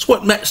 It's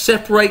what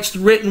separates the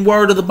written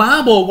word of the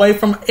Bible away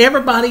from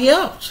everybody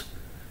else.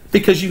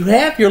 Because you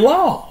have your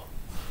law.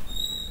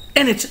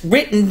 And it's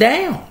written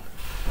down.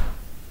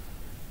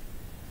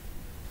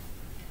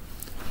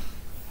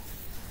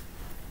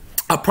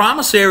 A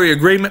promissory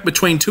agreement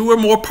between two or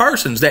more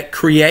persons that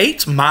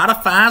creates,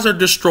 modifies, or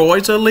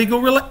destroys a legal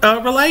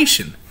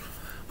relation.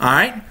 All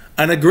right?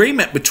 An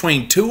agreement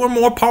between two or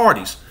more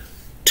parties.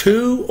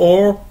 Two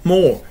or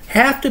more.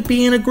 Have to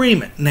be in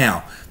agreement.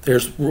 Now,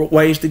 there's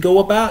ways to go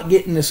about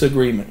getting this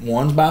agreement.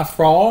 One's by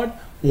fraud.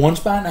 One's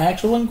by an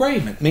actual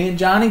engagement. Me and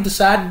Johnny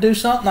decide to do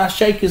something. I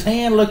shake his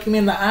hand, look him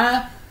in the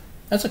eye.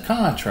 That's a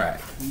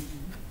contract.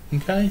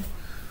 Okay?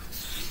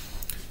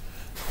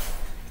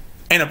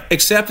 And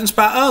acceptance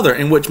by other,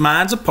 in which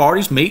minds of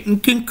parties meet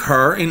and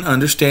concur in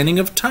understanding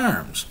of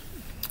terms.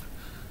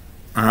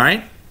 All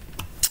right?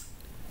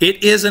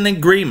 It is an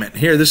agreement.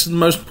 Here, this is the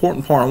most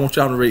important part. I want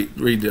y'all to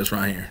read this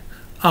right here.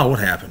 Oh, what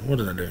happened? What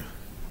did I do?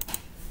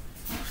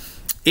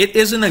 It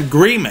is an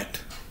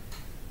agreement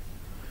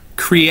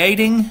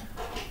creating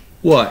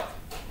what?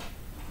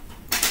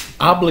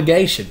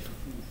 Obligation.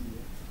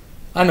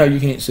 I know you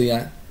can't see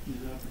that.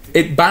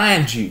 It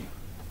binds you.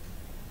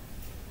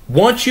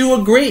 Once you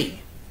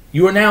agree,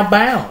 You are now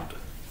bound.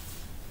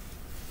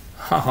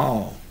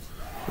 Oh,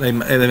 they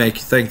make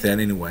you think that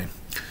anyway.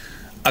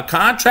 A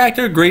contract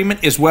or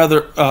agreement is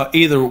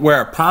either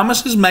where a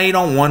promise is made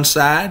on one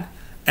side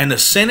and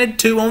assented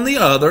to on the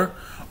other,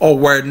 or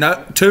where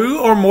two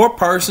or more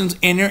persons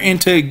enter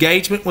into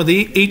engagement with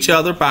each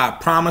other by a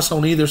promise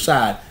on either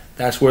side.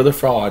 That's where the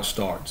fraud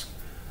starts.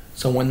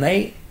 So when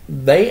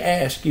they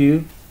ask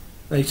you,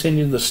 they send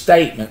you the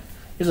statement.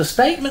 Is a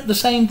statement the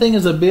same thing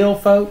as a bill,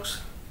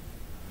 folks?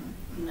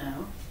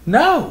 No.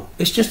 No,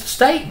 it's just a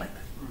statement.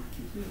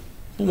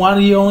 Why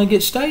do you only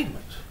get statements?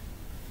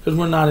 Because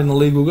we're not in a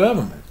legal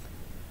government.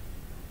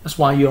 That's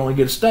why you only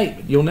get a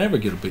statement. You'll never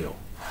get a bill.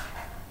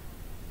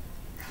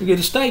 You get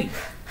a statement.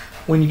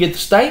 When you get the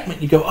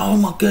statement, you go, oh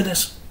my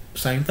goodness,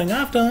 same thing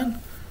I've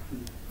done.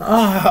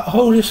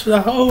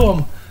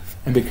 And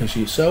because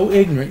you're so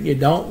ignorant, you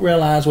don't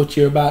realize what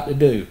you're about to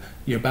do.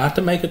 You're about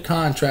to make a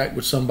contract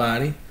with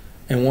somebody,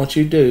 and once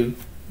you do,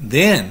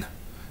 then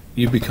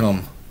you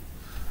become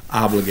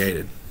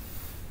obligated.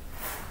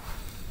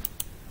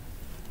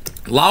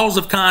 Laws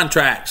of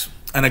contracts: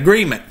 an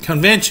agreement,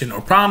 convention,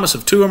 or promise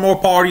of two or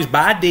more parties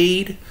by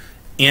deed,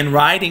 in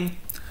writing,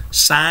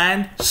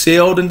 signed,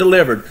 sealed, and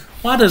delivered.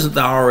 Why doesn't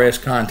the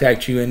IRS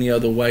contact you any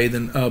other way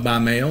than by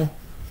mail?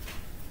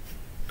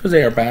 Because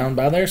they are bound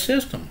by their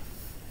system.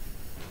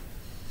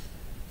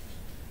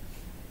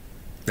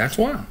 That's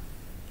why.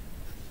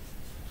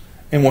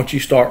 And once you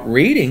start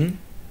reading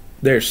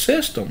their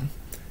system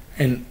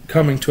and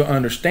coming to an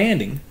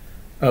understanding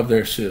of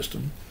their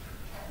system,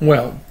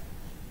 well,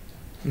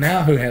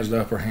 now who has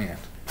the upper hand?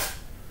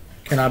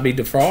 Can I be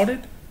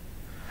defrauded?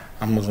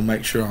 I'm going to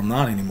make sure I'm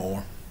not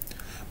anymore.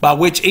 By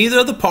which either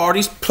of the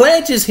parties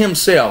pledges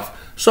himself.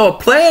 So a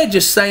pledge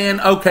is saying,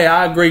 okay,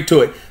 I agree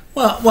to it.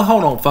 Well,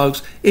 hold on,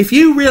 folks. If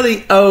you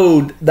really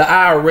owed the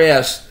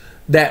IRS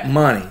that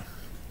money,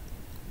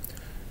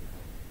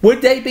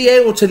 would they be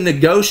able to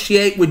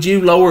negotiate with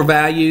you lower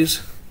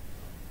values?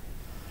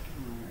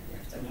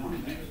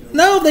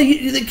 No,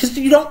 because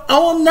you don't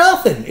owe them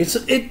nothing.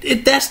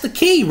 That's the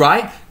key,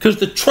 right? Because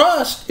the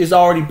trust is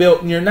already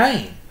built in your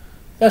name.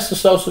 That's the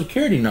Social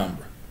Security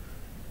number.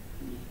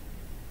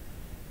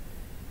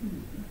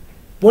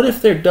 What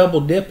if they're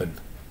double dipping?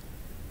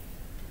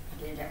 I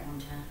did that one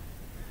time.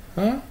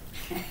 Huh?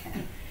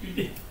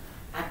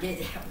 I did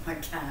that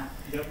one time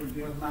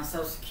with my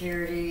Social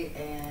Security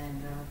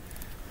and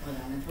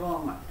with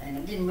unemployment, and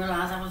I didn't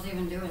realize I was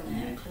even doing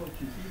that.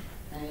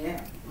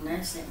 Yeah, and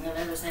they sent me a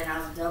letter saying I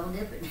was double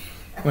dipping.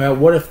 Well,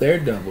 what if they're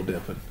double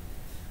dipping?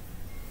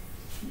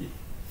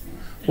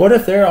 What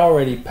if they're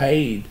already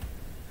paid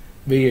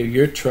via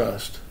your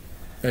trust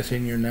that's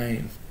in your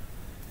name,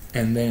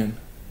 and then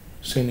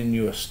sending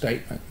you a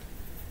statement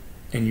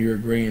and you're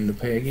agreeing to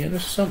pay again?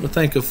 This is something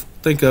to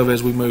think of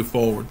as we move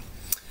forward.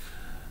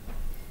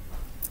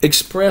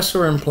 Express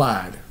or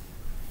implied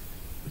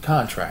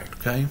contract,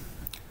 okay?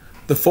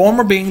 The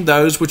former being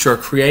those which are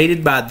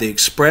created by the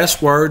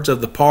express words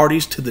of the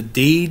parties to the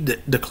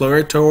deed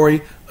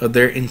declaratory of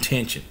their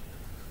intention.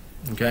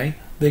 Okay?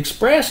 The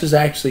express is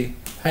actually,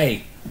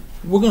 hey,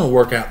 we're going to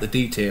work out the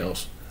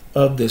details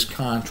of this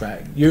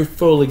contract. You're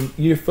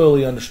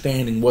fully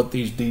understanding what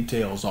these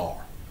details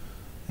are.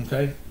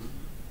 Okay?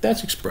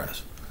 That's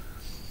express.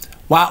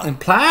 While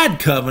implied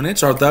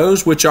covenants are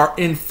those which are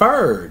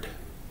inferred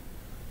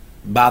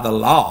by the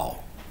law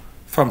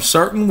from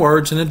certain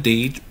words in a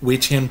deed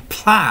which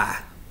imply,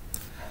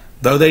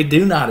 though they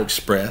do not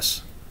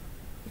express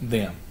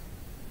them.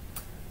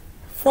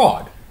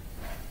 Fraud.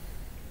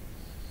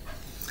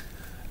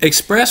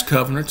 Express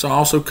covenants are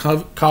also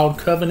called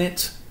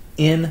covenants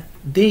in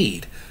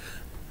deed.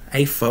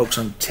 Hey folks,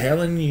 I'm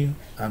telling you,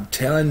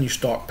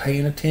 start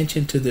paying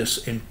attention to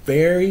this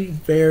very,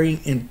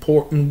 very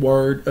important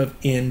word of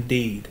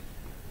indeed.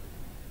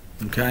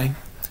 Okay?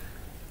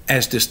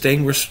 As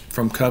distinguished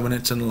from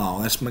covenants in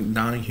law. That's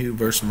McDonough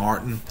versus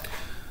Martin.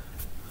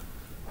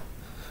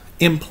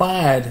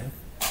 Implied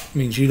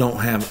means you don't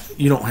have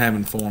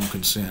informed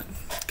consent.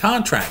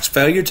 Contracts.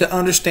 Failure to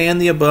understand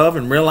the above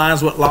and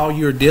realize what law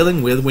you're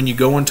dealing with when you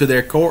go into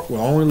their court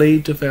will only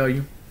lead to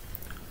failure.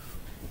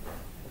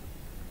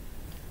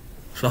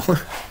 So,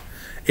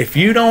 if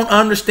you don't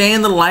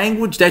understand the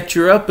language that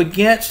you're up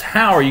against,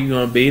 how are you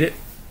going to beat it?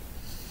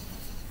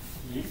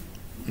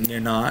 You're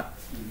not.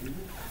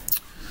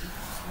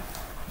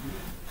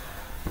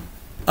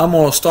 I'm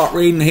going to start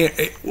reading here.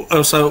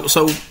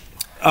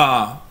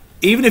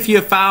 Even if you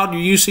have filed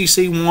your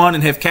UCC-1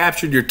 and have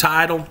captured your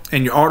title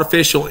and your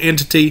artificial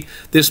entity,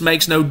 this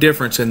makes no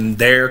difference in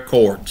their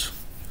courts.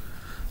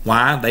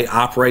 Why? They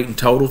operate in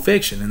total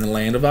fiction in the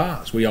land of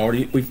Oz.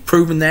 We've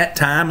proven that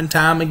time and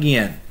time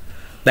again.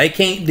 They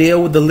can't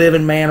deal with the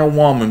living man or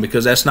woman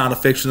because that's not a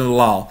fiction of the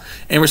law.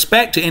 In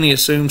respect to any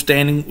assumed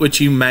standing which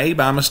you may,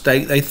 by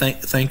mistake, they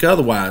think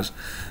otherwise.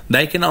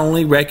 They can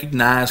only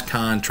recognize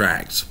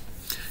contracts.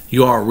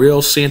 You are a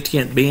real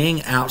sentient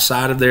being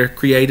outside of their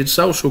created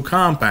social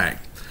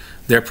compact.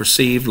 their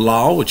perceived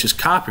law, which is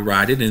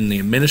copyrighted in the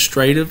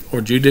administrative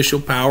or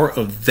judicial power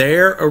of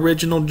their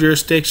original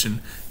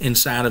jurisdiction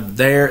inside of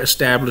their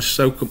established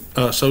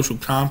social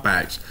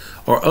compacts,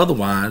 or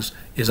otherwise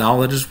is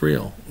all that is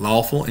real,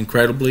 lawful, and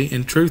credibly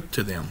in truth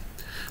to them.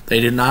 They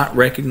do not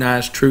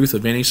recognize truth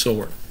of any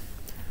sort.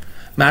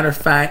 Matter of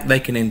fact, they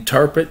can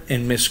interpret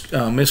and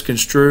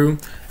misconstrue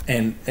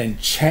and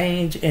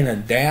change and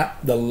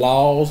adapt the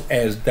laws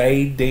as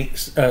they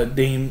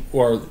deem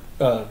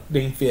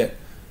fit,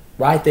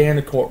 right there in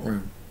the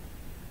courtroom.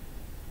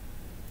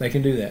 They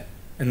can do that,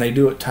 and they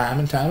do it time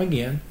and time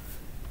again.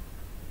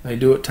 They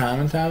do it time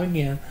and time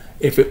again.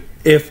 If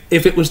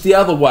it was the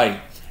other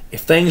way,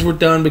 if things were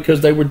done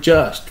because they were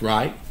just,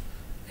 right?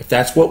 If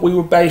that's what we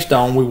were based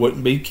on, we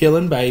wouldn't be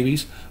killing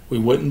babies. We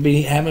wouldn't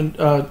be having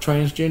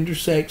transgender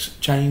sex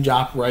change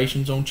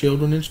operations on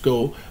children in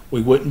school.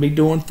 We wouldn't be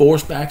doing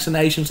forced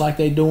vaccinations like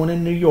they're doing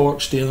in New York,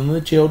 stealing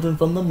the children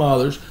from the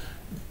mothers.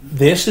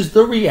 This is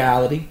the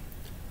reality.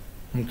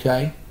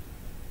 Okay?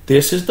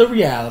 This is the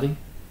reality.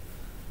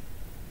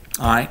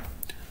 All right?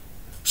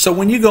 So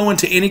when you go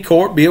into any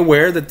court, be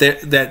aware that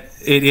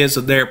it is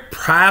their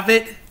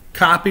private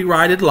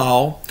copyrighted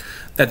law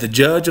that the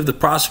judge or the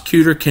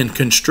prosecutor can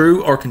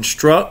construe or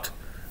construct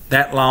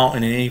that law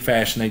in any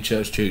fashion they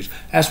choose.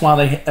 That's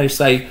why they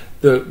say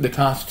the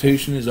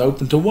Constitution is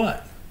open to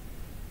what?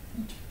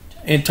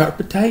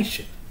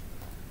 Interpretation.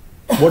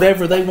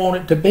 Whatever they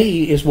want it to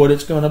be is what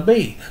it's going to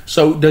be.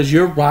 So does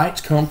your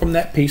rights come from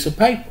that piece of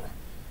paper?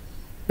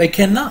 They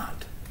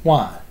cannot.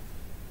 Why?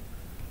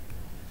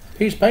 A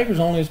piece of paper is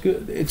only as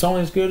good. It's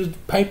only as good as the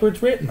paper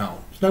it's written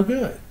on. It's no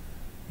good.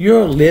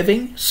 You're a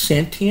living,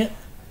 sentient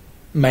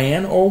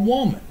man or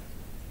woman.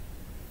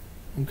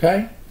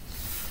 Okay?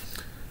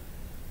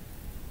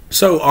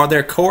 So are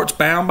their courts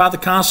bound by the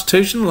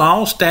Constitution,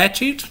 law,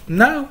 statutes?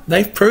 No.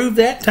 They've proved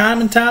that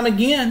time and time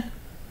again.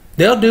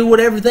 They'll do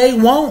whatever they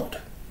want.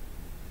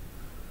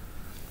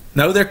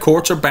 No, their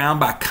courts are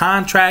bound by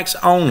contracts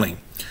only,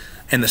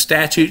 and the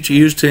statutes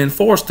used to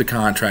enforce the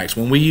contracts.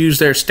 When we use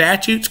their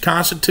statutes,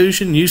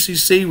 Constitution,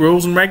 UCC,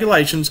 rules, and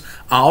regulations,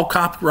 all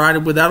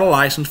copyrighted without a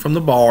license from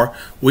the bar,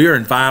 we are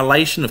in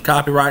violation of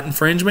copyright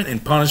infringement,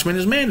 and punishment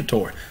is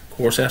mandatory. Of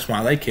course, that's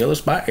why they kill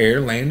us by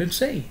air, land, and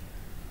sea.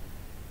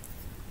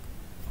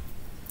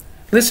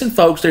 Listen,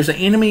 folks, there's an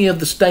enemy of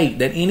the state.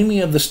 That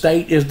enemy of the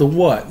state is the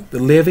what? The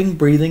living,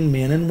 breathing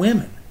men and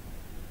women.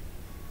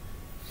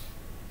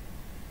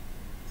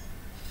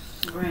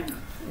 Brandon,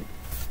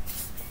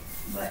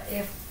 but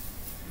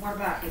what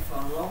about if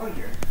a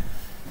lawyer?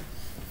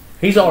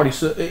 He's already,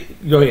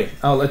 go ahead.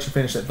 I'll let you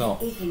finish that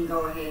thought. He can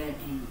go ahead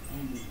and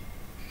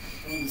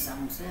defend his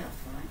own self,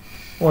 right?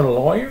 What, a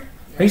lawyer?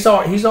 Yeah. He's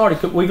already,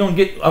 I'm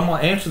going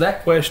to answer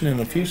that question in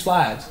a few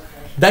slides.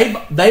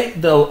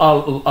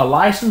 A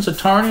licensed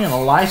attorney and a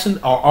license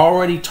are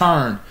already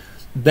turned.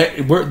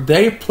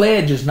 Their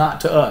pledge is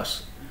not to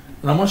us.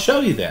 And I'm going to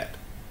show you that.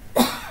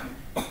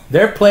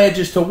 Their pledge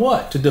is to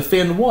what? To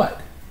defend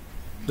what?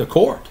 The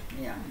court.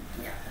 Yeah,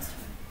 that's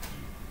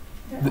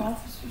right. They're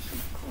officers of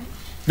the court.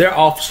 They're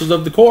officers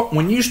of the court.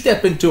 When you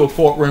step into a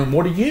courtroom,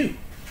 what are you?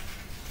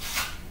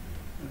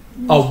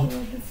 Well,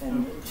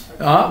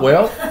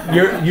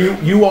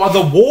 you are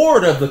the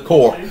ward of the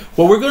court.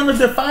 Well, we're going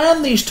to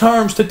define these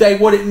terms today,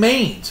 what it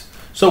means.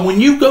 So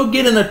when you go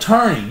get an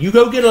attorney, you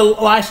go get a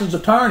licensed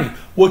attorney,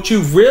 what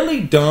you've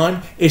really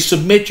done is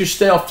submit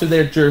yourself to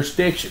their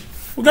jurisdiction.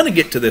 We're going to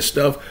get to this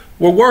stuff.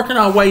 We're working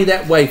our way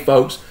that way,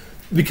 folks,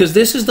 because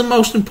this is the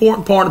most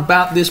important part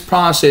about this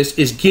process,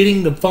 is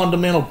getting the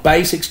fundamental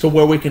basics to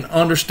where we can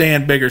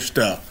understand bigger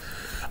stuff.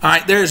 All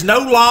right, there is no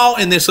law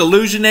in this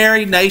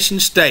illusionary nation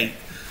state.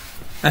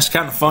 That's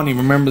kind of funny.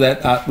 Remember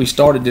that we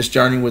started this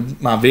journey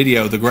with my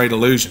video, The Great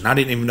Illusion. I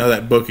didn't even know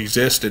that book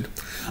existed.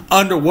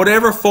 Under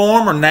whatever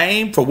form or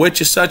name for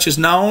which as such is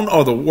known,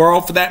 or the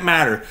world for that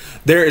matter,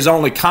 there is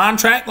only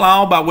contract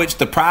law by which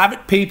the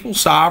private people,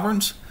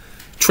 sovereigns,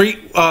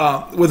 treat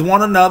with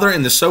one another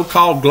in the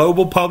so-called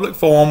global public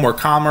forum where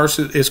commerce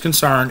is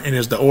concerned, and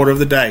is the order of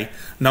the day,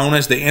 known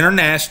as the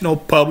international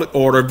public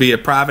order via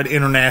private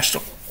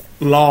international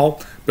law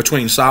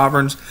between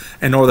sovereigns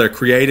and or their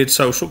created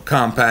social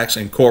compacts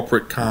and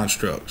corporate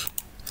constructs.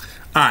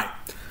 All right,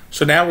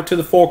 so now we're to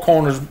the four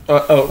corners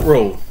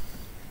rule,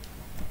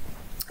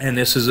 and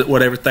this is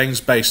what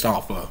everything's based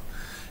off of.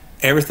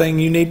 Everything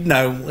you need to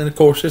know, and of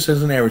course this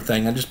isn't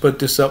everything. I just put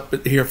this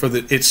up here for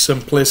its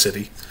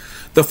simplicity.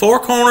 The four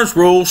corners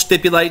rule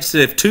stipulates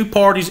that if two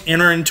parties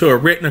enter into a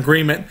written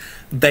agreement,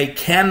 they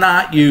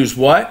cannot use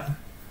what?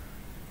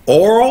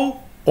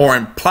 Oral or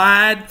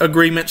implied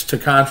agreements to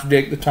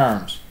contradict the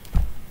terms.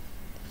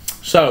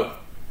 So,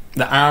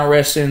 the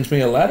IRS sends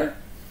me a letter.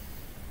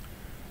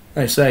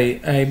 They say,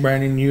 hey,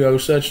 Brandon, you owe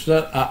such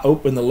and such. I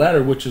open the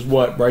letter, which is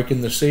what?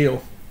 Breaking the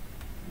seal.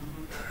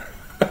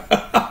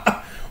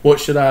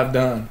 What should I have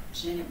done?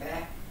 Send it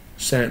back.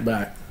 Send it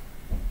back.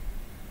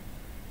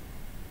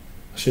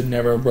 I should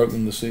never have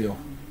broken the seal.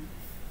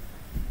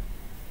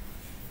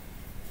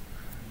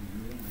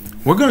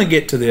 We're going to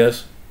get to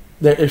this.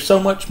 There's so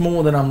much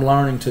more that I'm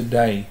learning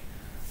today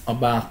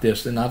about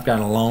this, and I've got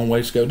a long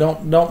ways to go.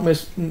 Don't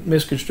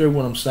misconstrue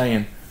what I'm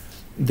saying.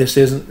 This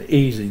isn't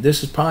easy.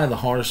 This is probably the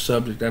hardest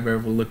subject I've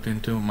ever looked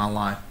into in my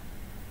life.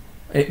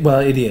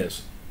 It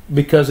is,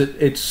 because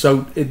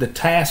the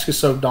task is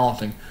so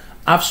daunting.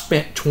 I've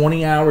spent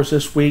 20 hours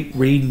this week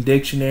reading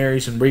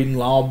dictionaries and reading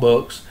law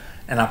books,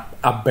 and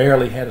I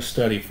barely had a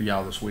study for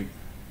y'all this week.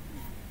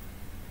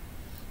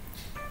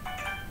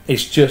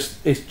 It's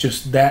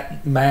just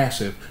that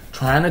massive.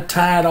 Trying to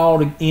tie it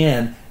all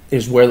in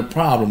is where the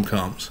problem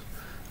comes.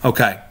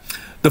 Okay.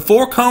 The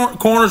Four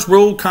Corners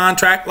Rule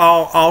contract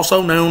law,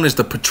 also known as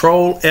the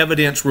Patrol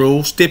Evidence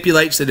Rule,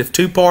 stipulates that if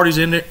two parties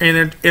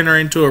enter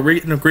into a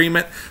written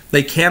agreement,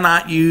 they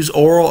cannot use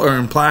oral or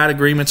implied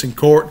agreements in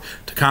court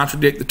to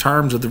contradict the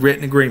terms of the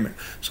written agreement.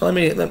 So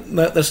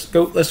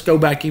let's go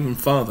back even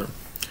further.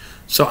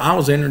 So I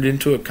was entered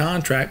into a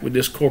contract with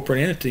this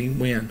corporate entity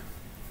when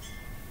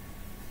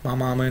my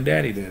mama and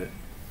daddy did it.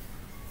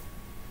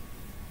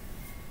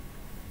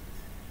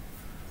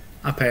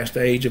 I passed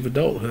the age of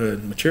adulthood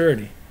and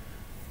maturity.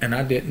 And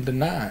I didn't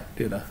deny it,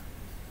 did I?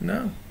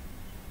 No.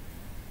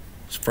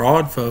 It's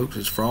fraud, folks.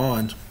 It's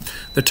fraud.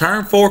 The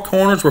term four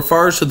corners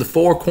refers to the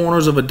four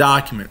corners of a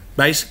document.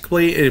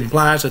 Basically, it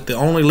implies that the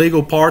only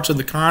legal parts of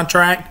the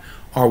contract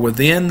are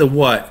within the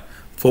what?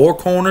 Four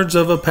corners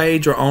of a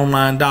page or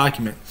online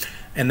document.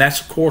 And that's,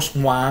 of course,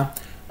 why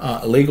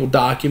legal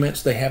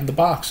documents, they have the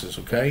boxes,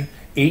 okay?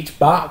 Each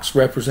box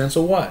represents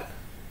a what?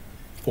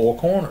 Four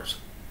corners.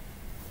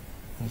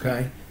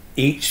 Okay?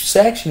 Each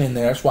section in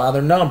there, that's why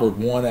they're numbered.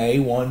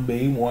 1A,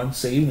 1B,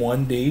 1C,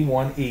 1D,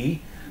 1E.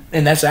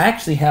 And that's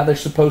actually how they're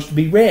supposed to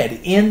be read,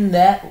 in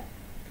that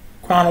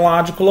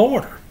chronological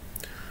order.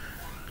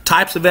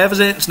 Types of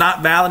evidence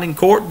not valid in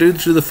court due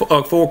to the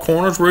Four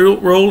Corners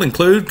rule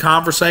include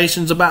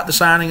conversations about the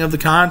signing of the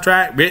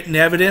contract, written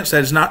evidence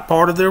that is not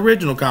part of the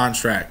original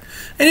contract.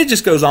 And it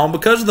just goes on.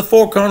 Because of the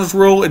Four Corners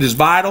rule, it is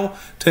vital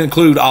to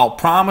include all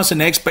promise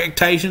and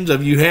expectations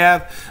of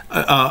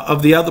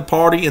the other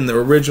party in the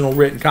original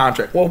written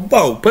contract. Well,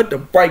 whoa, put the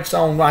brakes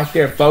on right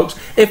there, folks.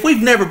 If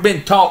we've never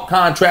been taught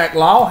contract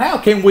law, how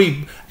can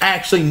we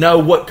actually know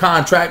what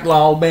contract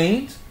law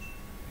means?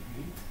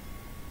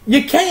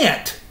 You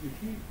can't.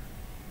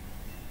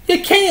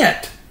 You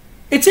can't.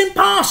 It's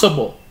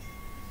impossible.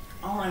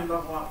 Only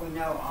but what we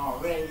know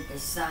already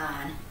is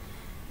sign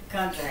the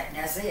contract.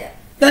 That's it.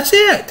 That's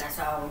it. That's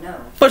all we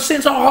know. But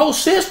since our whole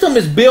system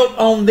is built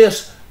on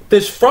this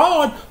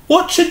fraud,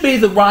 what should be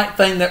the right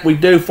thing that we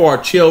do for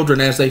our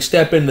children as they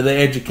step into the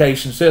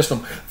education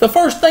system? The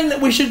first thing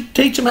that we should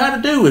teach them how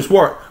to do is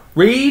what?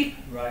 Read,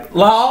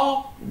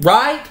 law,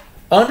 write,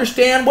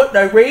 understand what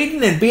they're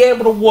reading, and be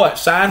able to what?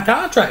 Sign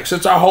contracts.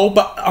 Since our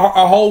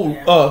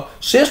whole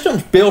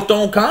system's built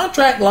on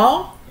contract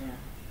law.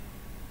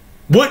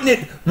 Yeah.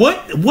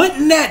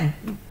 Wouldn't that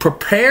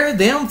prepare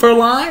them for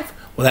life?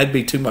 Well, that'd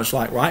be too much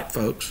like right,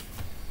 folks.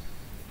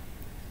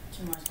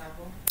 Too much like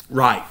what?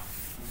 Right.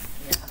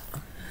 Yeah.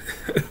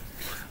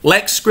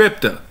 Lex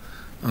scripta.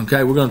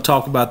 Okay, we're going to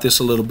talk about this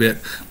a little bit.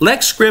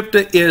 Lex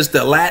scripta is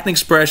the Latin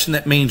expression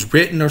that means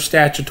written or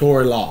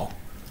statutory law.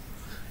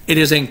 It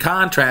is in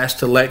contrast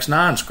to lex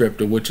non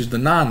scripta, which is the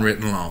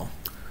non-written law,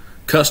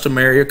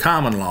 customary or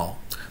common law.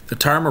 The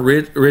term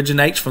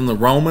originates from the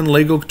Roman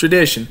legal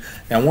tradition.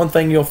 Now, one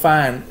thing you'll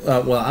find,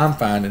 I'm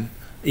finding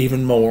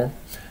even more,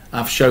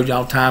 I've showed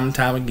y'all time and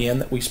time again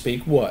that we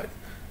speak what?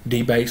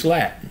 Debased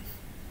Latin.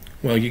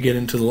 Well, you get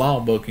into the law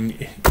book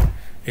and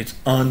it's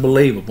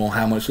unbelievable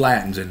how much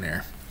Latin's in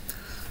there.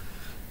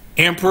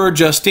 Emperor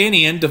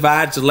Justinian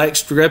divides the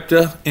lex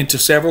scripta into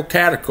several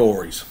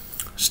categories: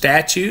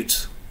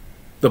 statutes,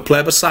 the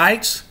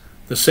plebiscites,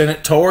 the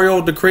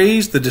senatorial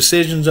decrees, the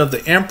decisions of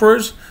the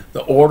emperors,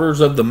 the orders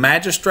of the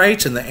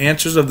magistrates, and the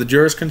answers of the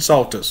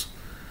jurisconsultus.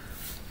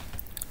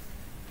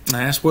 Now,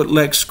 that's what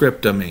lex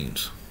scripta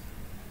means.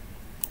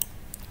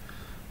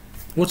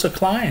 What's a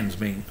cliens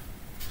mean?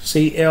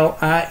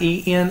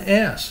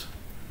 C-L-I-E-N-S,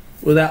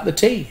 without the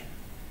T.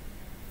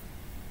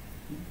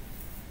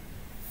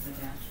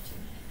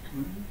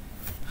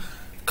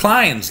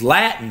 Cliens,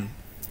 Latin.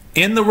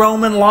 In the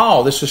Roman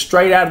law, this is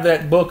straight out of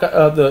that book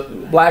of the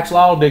Black's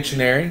Law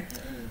Dictionary,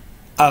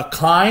 a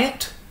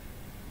client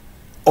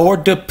or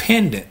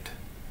dependent,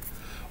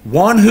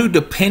 one who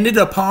depended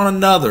upon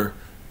another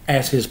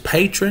as his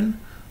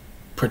patron,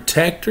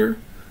 protector,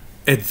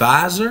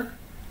 advisor,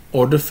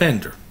 or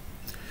defender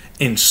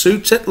in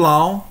suits at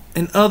law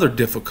and other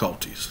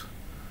difficulties.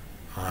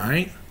 All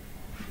right.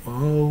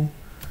 Whoa.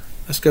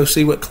 Let's go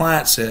see what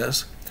client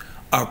says.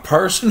 A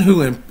person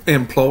who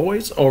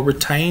employs or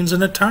retains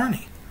an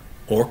attorney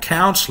or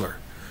counselor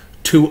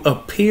to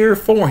appear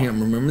for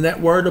him. Remember that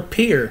word,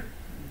 appear.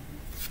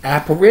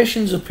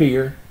 Apparitions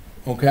appear,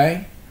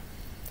 okay?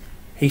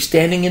 He's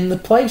standing in the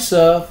place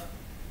of.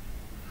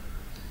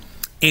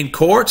 In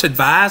courts,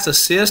 advise,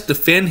 assist,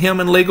 defend him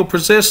in legal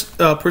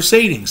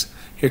proceedings.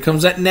 Here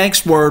comes that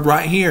next word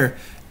right here.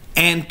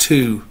 And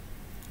to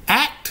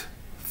act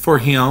for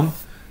him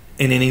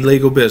in any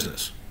legal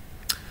business.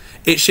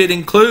 It should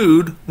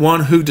include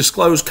one who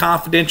disclosed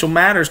confidential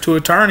matters to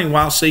attorney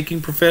while seeking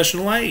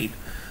professional aid.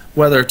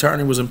 whether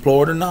attorney was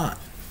employed or not.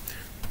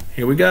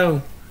 Here we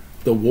go.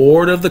 The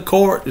ward of the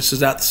court. This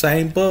is out the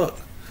same book.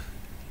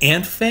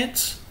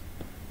 Infants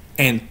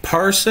and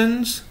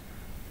persons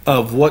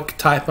of what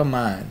type of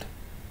mind?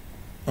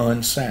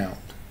 Unsound.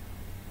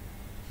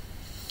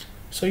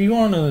 So you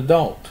aren't an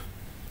adult.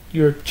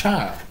 You're a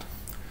child.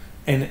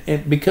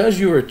 And because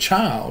you're a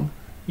child,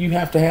 you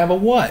have to have a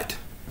what?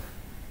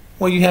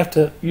 Well,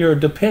 you're a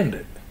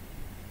dependent.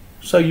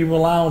 So you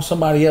rely on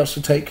somebody else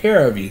to take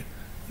care of you.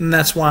 And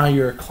that's why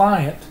you're a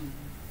client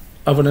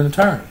of an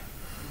attorney.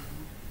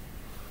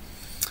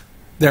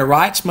 Their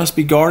rights must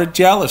be guarded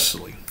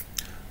jealously.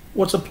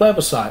 What's a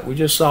plebiscite? We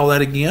just saw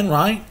that again,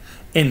 right?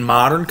 In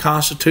modern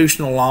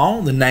constitutional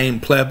law, the name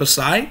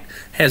plebiscite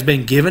has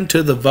been given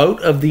to the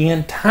vote of the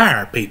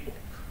entire people.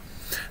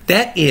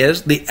 That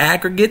is, the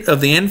aggregate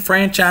of the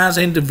enfranchised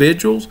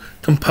individuals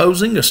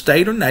composing a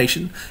state or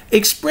nation,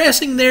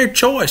 expressing their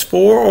choice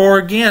for or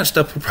against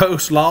a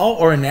proposed law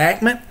or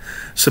enactment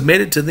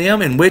submitted to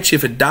them, in which,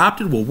 if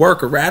adopted, will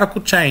work a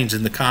radical change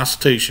in the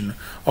Constitution,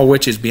 or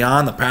which is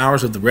beyond the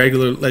powers of the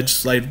regular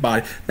legislative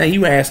body. Now,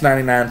 you ask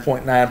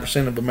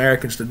 99.9% of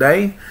Americans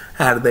today,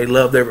 how do they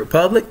love their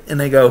republic? And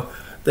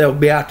they'll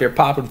be out there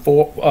popping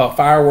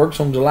fireworks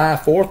on July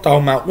 4th,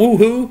 talking about,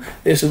 woohoo,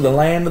 this is the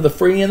land of the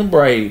free and the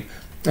brave.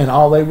 And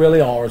all they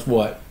really are is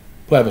what?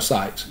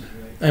 Plebiscites.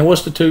 And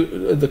what's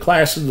the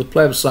classes of the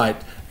plebiscite?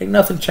 Ain't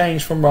nothing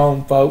changed from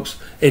Rome, folks.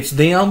 It's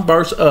them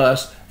versus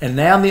us. And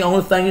now the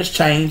only thing that's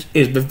changed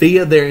is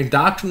via their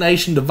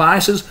indoctrination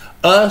devices,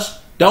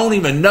 us don't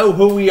even know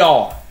who we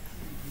are.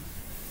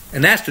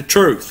 And that's the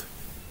truth.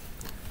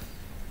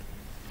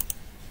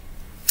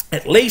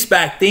 At least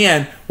back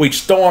then, we'd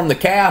storm the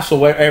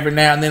castle every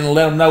now and then and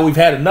let them know we've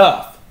had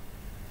enough.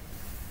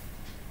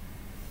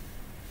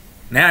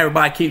 Now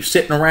everybody keeps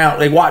sitting around.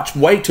 They watch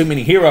way too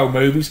many hero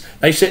movies.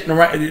 They sitting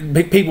around.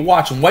 People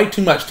watching way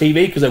too much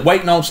TV because they're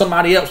waiting on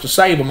somebody else to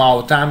save them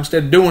all the time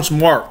instead of doing some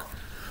work.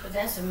 But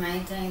that's the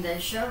main thing they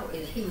show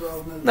is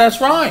hero movies.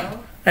 That's right,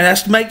 and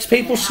that makes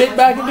people sit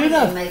back and do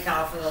nothing. Make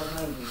off of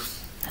those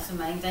movies. That's the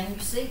main thing you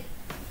see.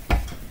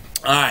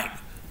 All right.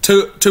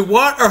 To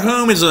what or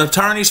whom is an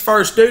attorney's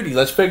first duty?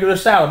 Let's figure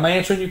this out. I'm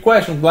answering your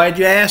question. I'm glad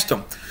you asked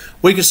them.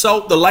 We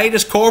consult the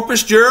latest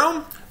corpus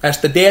jurum. That's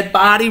the dead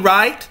body,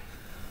 right?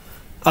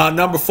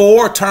 Number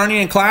 4, attorney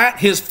and client.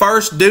 His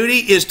first duty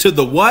is to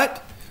the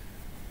what?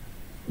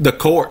 The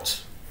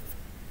courts.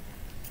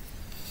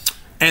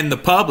 And the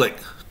public.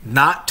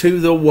 Not to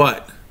the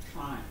what?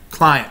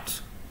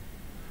 Clients.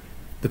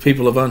 The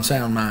people of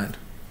unsound mind.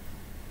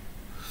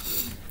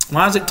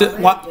 Why is it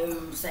what?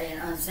 Saying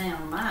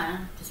unsound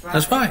mind.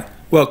 That's right.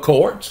 Well,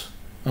 courts.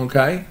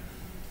 Okay.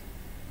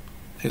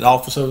 His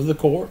officer of the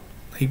court.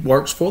 He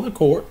works for the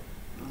court.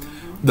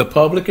 Mm-hmm. The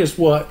public is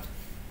what?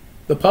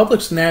 The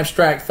public's an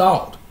abstract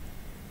thought.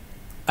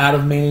 Out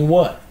of meaning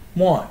what?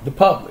 One, the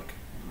public.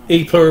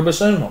 E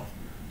pluribus unum.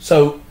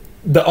 So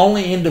the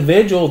only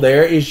individual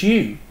there is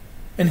you.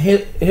 And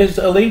his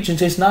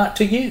allegiance is not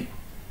to you.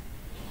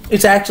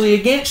 It's actually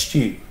against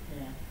you.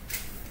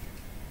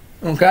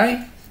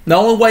 Okay? The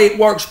only way it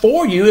works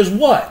for you is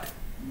what?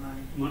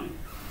 Money.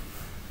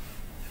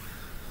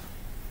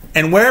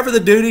 And wherever the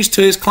duties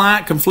to his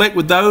client conflict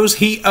with those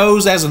he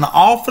owes as an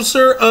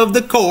officer of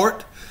the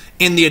court,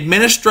 in the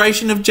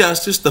administration of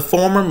justice, the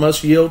former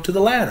must yield to the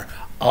latter.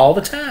 All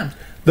the time.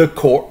 The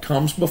court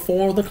comes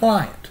before the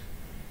client.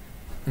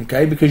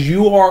 Okay? Because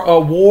you are a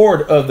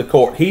ward of the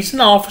court. He's an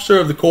officer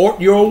of the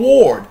court. You're a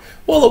ward.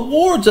 Well, a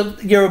ward's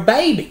you're a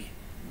baby.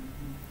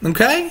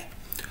 Okay?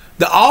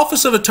 The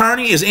office of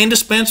attorney is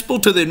indispensable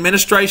to the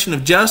administration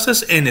of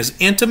justice and is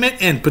intimate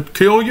and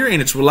peculiar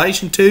in its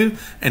relation to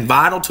and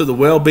vital to the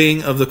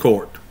well-being of the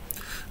court.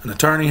 An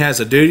attorney has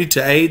a duty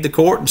to aid the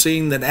court in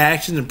seeing that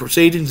actions and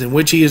proceedings in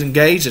which he is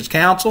engaged as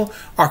counsel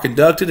are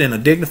conducted in a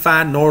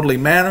dignified and orderly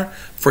manner,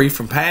 free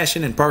from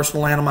passion and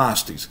personal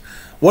animosities.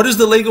 What is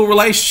the legal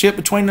relationship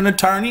between an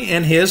attorney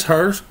and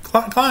her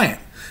client?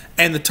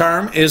 And the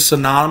term is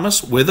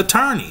synonymous with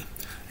attorney.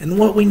 And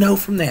what we know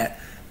from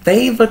that,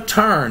 they've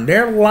turned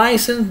their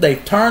license,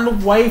 they've turned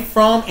away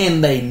from,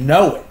 and they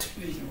know it.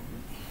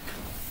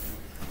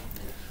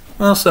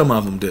 Well, some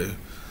of them do.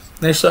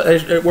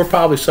 We're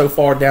probably so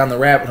far down the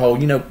rabbit hole.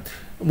 You know,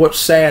 what's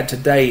sad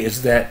today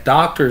is that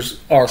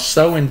doctors are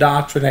so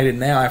indoctrinated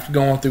now after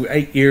going through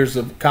 8 years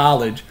of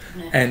college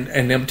and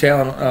them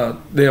telling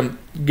them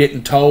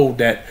getting told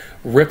that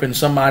ripping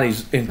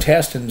somebody's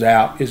intestines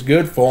out is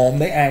good for them.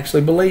 They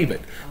actually believe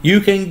it.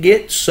 You can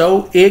get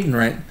so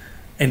ignorant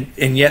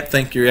and yet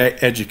think you're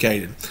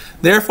educated.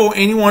 Therefore,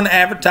 anyone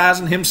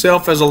advertising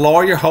himself as a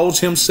lawyer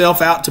holds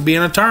himself out to be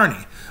an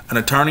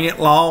attorney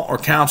at law or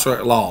counselor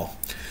at law.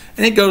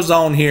 And it goes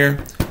on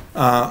here.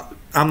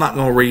 I'm not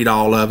going to read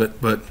all of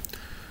it, but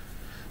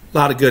a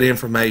lot of good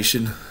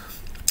information.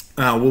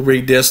 We'll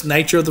read this.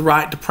 Nature of the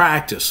right to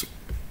practice.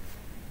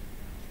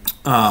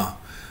 While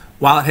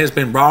it has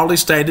been broadly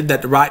stated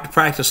that the right to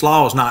practice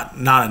law is not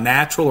a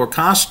natural or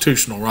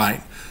constitutional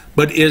right,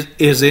 but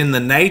is in the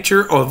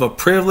nature of a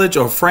privilege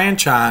or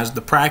franchise,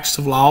 the practice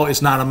of law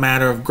is not a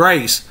matter of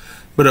grace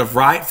but of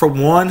right for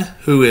one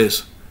who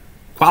is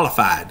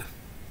qualified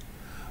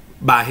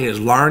by his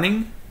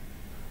learning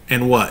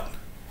and what?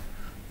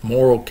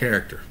 Moral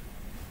character.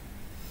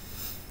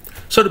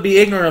 So to be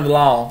ignorant of the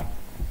law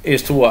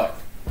is to what?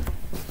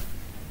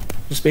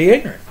 Just be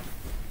ignorant.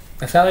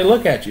 That's how they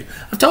look at you.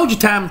 I've told you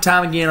time and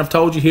time again, I've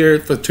told you here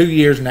for 2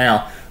 years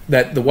now,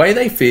 that the way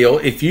they feel,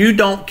 if you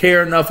don't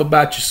care enough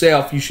about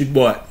yourself, you should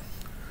what?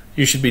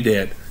 You should be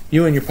dead.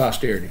 You and your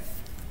posterity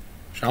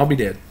should all be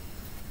dead.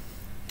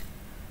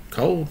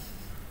 Cold.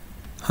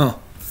 Huh.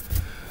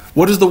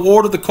 What is the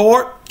ward of the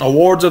court?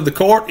 Awards of the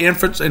court,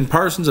 infants and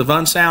persons of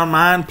unsound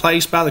mind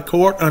placed by the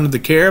court under the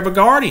care of a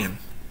guardian.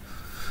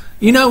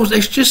 You know,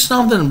 there's just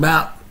something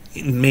about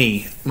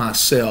me,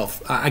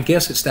 myself. I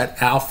guess it's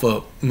that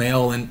alpha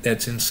male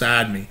that's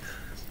inside me.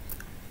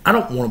 I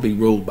don't want to be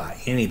ruled by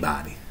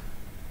anybody.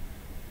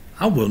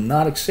 I will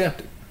not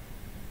accept it.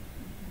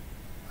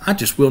 I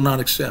just will not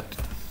accept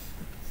it.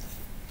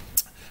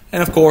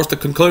 And of course, to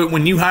conclude,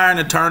 when you hire an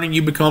attorney,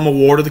 you become a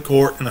ward of the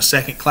court and a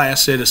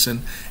second-class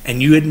citizen,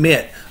 and you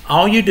admit,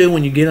 all you do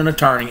when you get an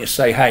attorney is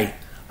say, hey,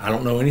 I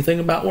don't know anything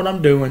about what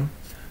I'm doing.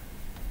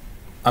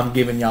 I'm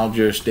giving y'all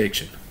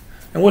jurisdiction.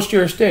 And what's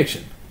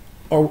jurisdiction?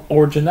 Or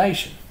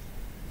origination.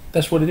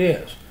 That's what it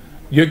is.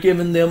 You're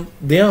giving them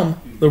the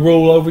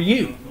rule over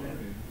you.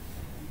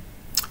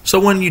 So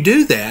when you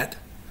do that,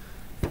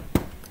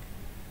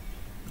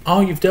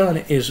 all you've done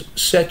is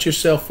set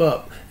yourself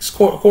up. Of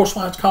course,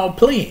 why it's called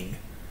pleading.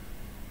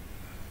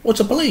 What's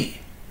a plea?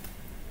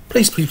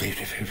 Please, please, please,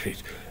 please,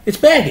 please. It's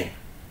begging.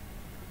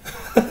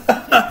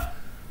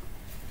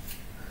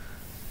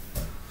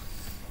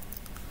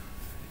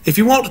 If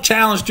you want to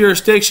challenge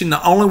jurisdiction,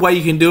 the only way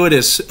you can do it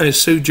is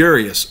sui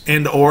juris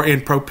and or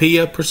in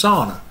propria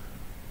persona.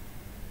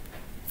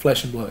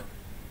 Flesh and blood.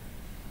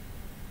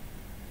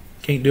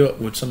 Can't do it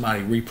with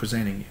somebody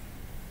representing you.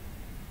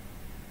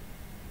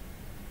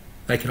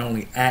 They can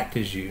only act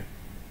as you.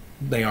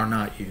 They are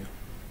not you.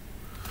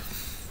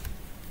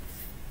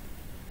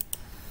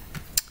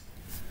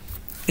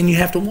 And you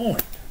have to want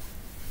it.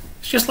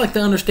 It's just like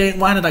to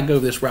understand, why did I go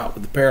this route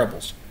with the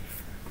parables?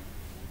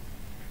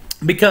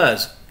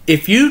 Because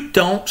if you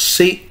don't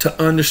seek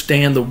to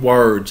understand the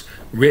words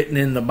written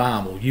in the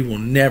Bible, you will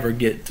never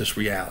get this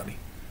reality.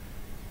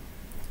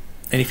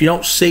 And if you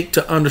don't seek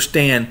to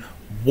understand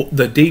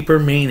the deeper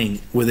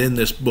meaning within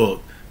this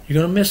book, you're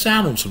going to miss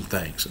out on some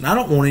things. And I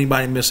don't want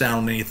anybody to miss out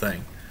on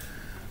anything.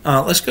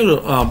 Let's go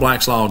to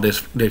Black's Law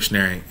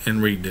Dictionary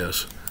and read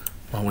this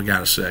while we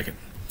got a second.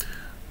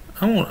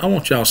 I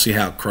want y'all to see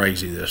how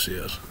crazy this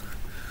is.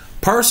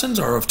 Persons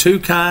are of two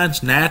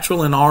kinds,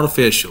 natural and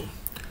artificial.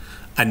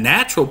 A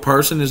natural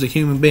person is a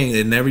human being.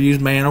 They never use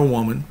man or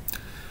woman.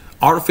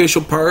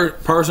 Artificial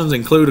persons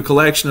include a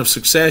collection of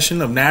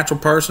succession of natural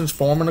persons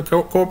forming a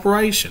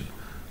corporation.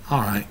 All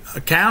right.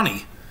 A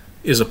county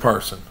is a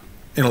person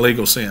in a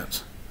legal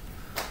sense.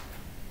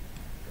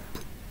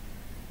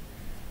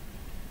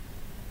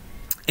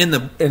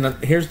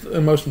 Here's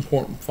the most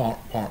important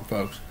part,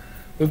 folks.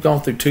 We've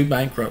gone through 2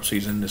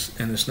 bankruptcies in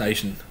this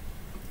nation.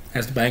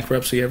 Has the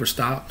bankruptcy ever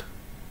stopped?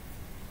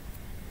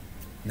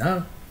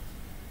 No.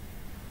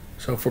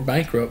 So for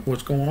bankrupt,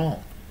 what's going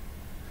on?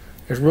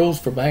 There's rules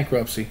for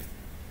bankruptcy.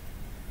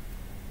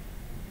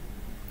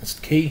 That's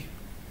the key.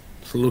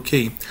 It's a little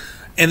key.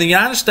 In the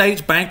United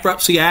States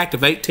Bankruptcy Act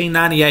of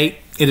 1898,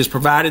 it is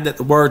provided that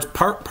the words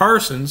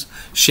persons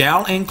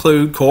shall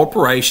include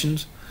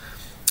corporations.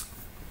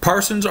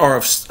 Persons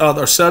are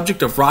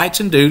subject of rights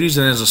and duties,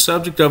 and as a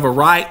subject of a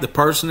right, the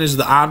person is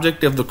the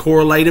object of the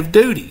correlative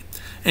duty.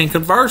 And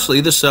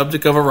conversely, the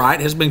subject of a right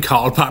has been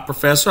called by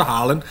Professor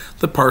Holland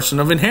the person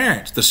of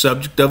inherence, the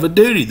subject of a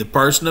duty, the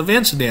person of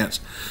incidence.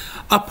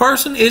 A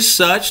person is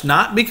such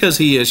not because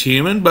he is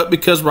human, but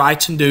because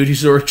rights and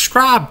duties are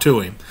ascribed to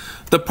him.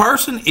 The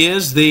person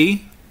is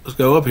the, let's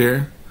go up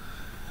here,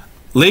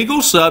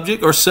 legal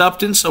subject or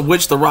substance of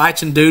which the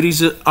rights and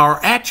duties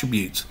are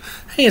attributes.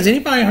 Hey, has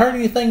anybody heard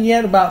anything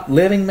yet about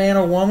living man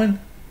or woman?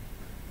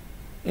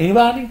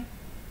 Anybody?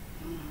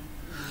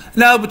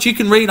 No, but you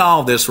can read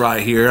all this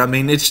right here. I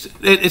mean,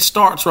 it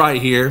starts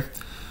right here.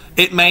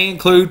 It may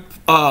include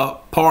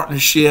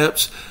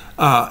partnerships,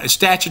 a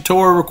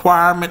statutory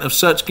requirement of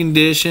such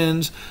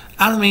conditions.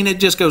 I mean, it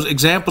just goes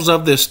examples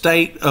of the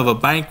estate of a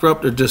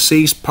bankrupt or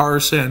deceased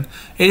person.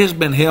 It has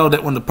been held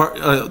that when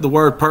the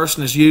word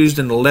person is used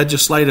in the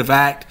legislative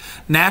act,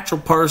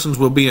 natural persons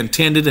will be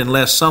intended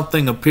unless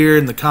something appear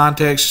in the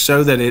context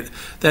so that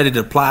it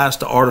applies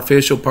to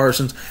artificial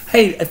persons.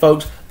 Hey,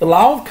 folks, the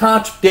law of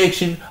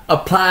contradiction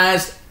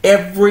applies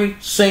every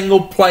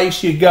single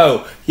place you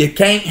go. You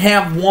can't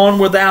have one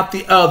without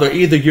the other.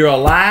 Either you're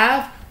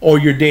alive or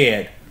you're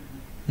dead.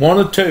 One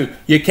of the two.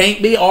 You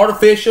can't be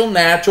artificial,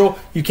 natural.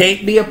 You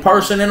can't be a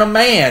person and a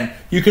man.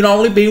 You can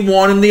only be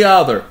one and the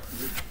other.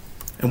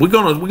 And we're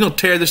gonna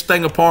tear this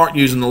thing apart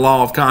using the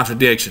law of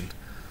contradiction.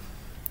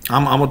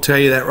 I'm gonna tell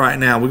you that right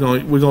now.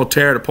 We're gonna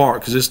tear it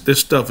apart because this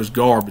stuff is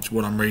garbage.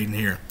 What I'm reading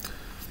here.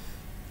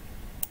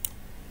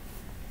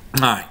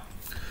 All right.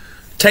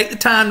 Take the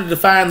time to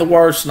define the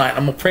words tonight.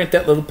 I'm gonna print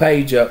that little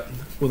page up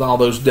with all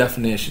those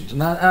definitions.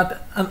 And I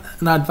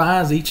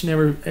advise each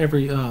and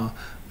every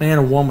man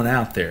or woman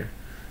out there,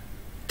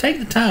 take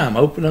the time,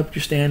 open up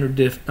your standard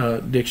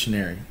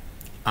dictionary.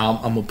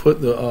 I'm going to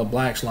put the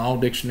Black's Law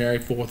Dictionary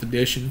 4th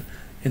edition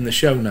in the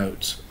show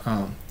notes.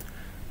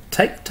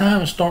 Take the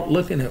time and start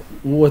looking at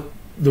what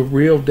the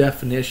real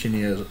definition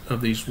is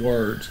of these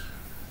words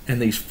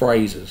and these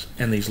phrases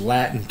and these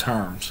Latin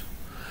terms.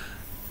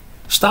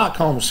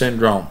 Stockholm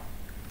Syndrome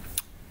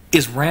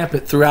is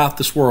rampant throughout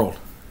this world.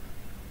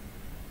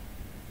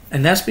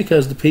 And that's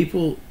because the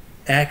people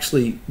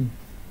actually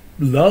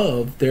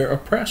love their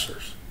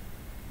oppressors.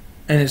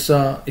 And it's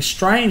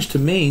strange to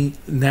me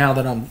now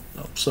that I'm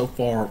so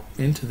far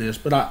into this,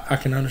 but I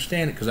can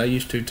understand it because I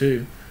used to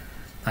too,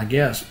 I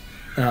guess.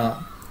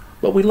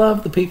 But we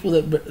love the people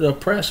that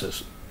oppress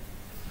us.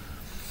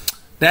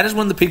 That is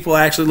when the people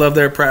actually love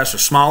their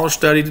oppressors. Smaller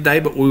study today,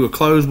 but we will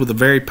close with a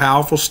very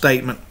powerful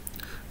statement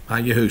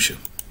by Yahushua.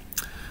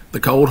 The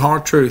cold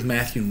hard truth,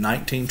 Matthew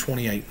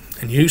 19:28.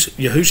 And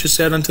Yahushua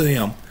said unto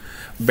them,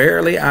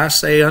 Verily I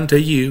say unto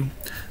you,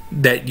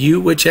 that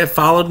you which have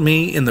followed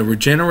me in the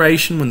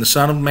regeneration, when the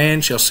Son of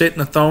Man shall sit in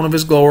the throne of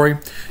his glory,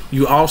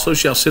 you also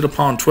shall sit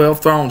upon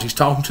 12 thrones. He's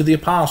talking to the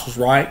apostles,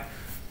 right?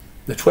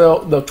 The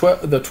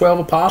 12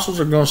 apostles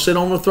are going to sit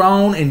on the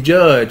throne and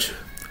judge.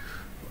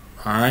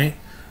 All right?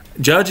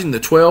 Judging the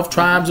 12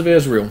 tribes of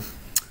Israel.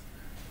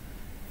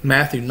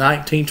 Matthew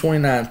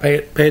 19:29.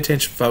 Pay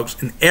attention,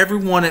 folks. And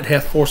everyone that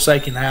hath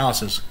forsaken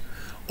houses,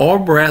 or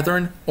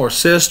brethren, or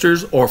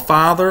sisters, or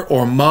father,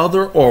 or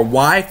mother, or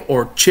wife,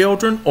 or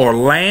children, or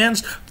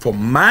lands, for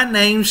my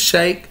name's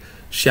sake,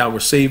 shall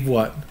receive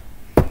what?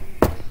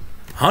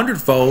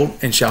 100-fold,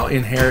 and shall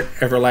inherit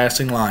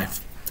everlasting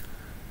life.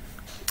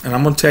 And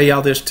I'm going to tell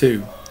y'all this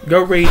too.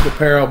 Go read the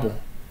parable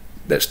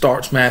that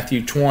starts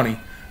Matthew 20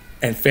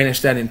 and finish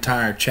that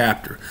entire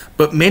chapter.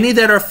 But many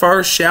that are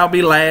first shall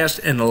be last,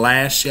 and the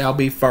last shall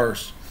be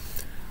first.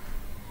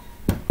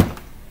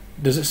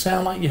 Does it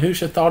sound like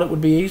Yahushua thought it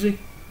would be easy?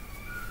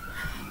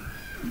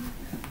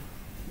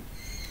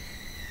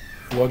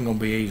 It wasn't going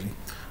to be easy.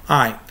 All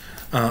right.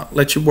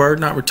 Let your word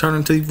not return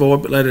unto thee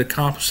void, but let it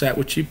accomplish that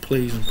which you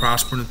please and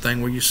prosper in the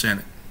thing where you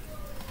sent it.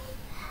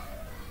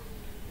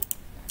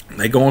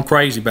 They going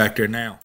crazy back there now.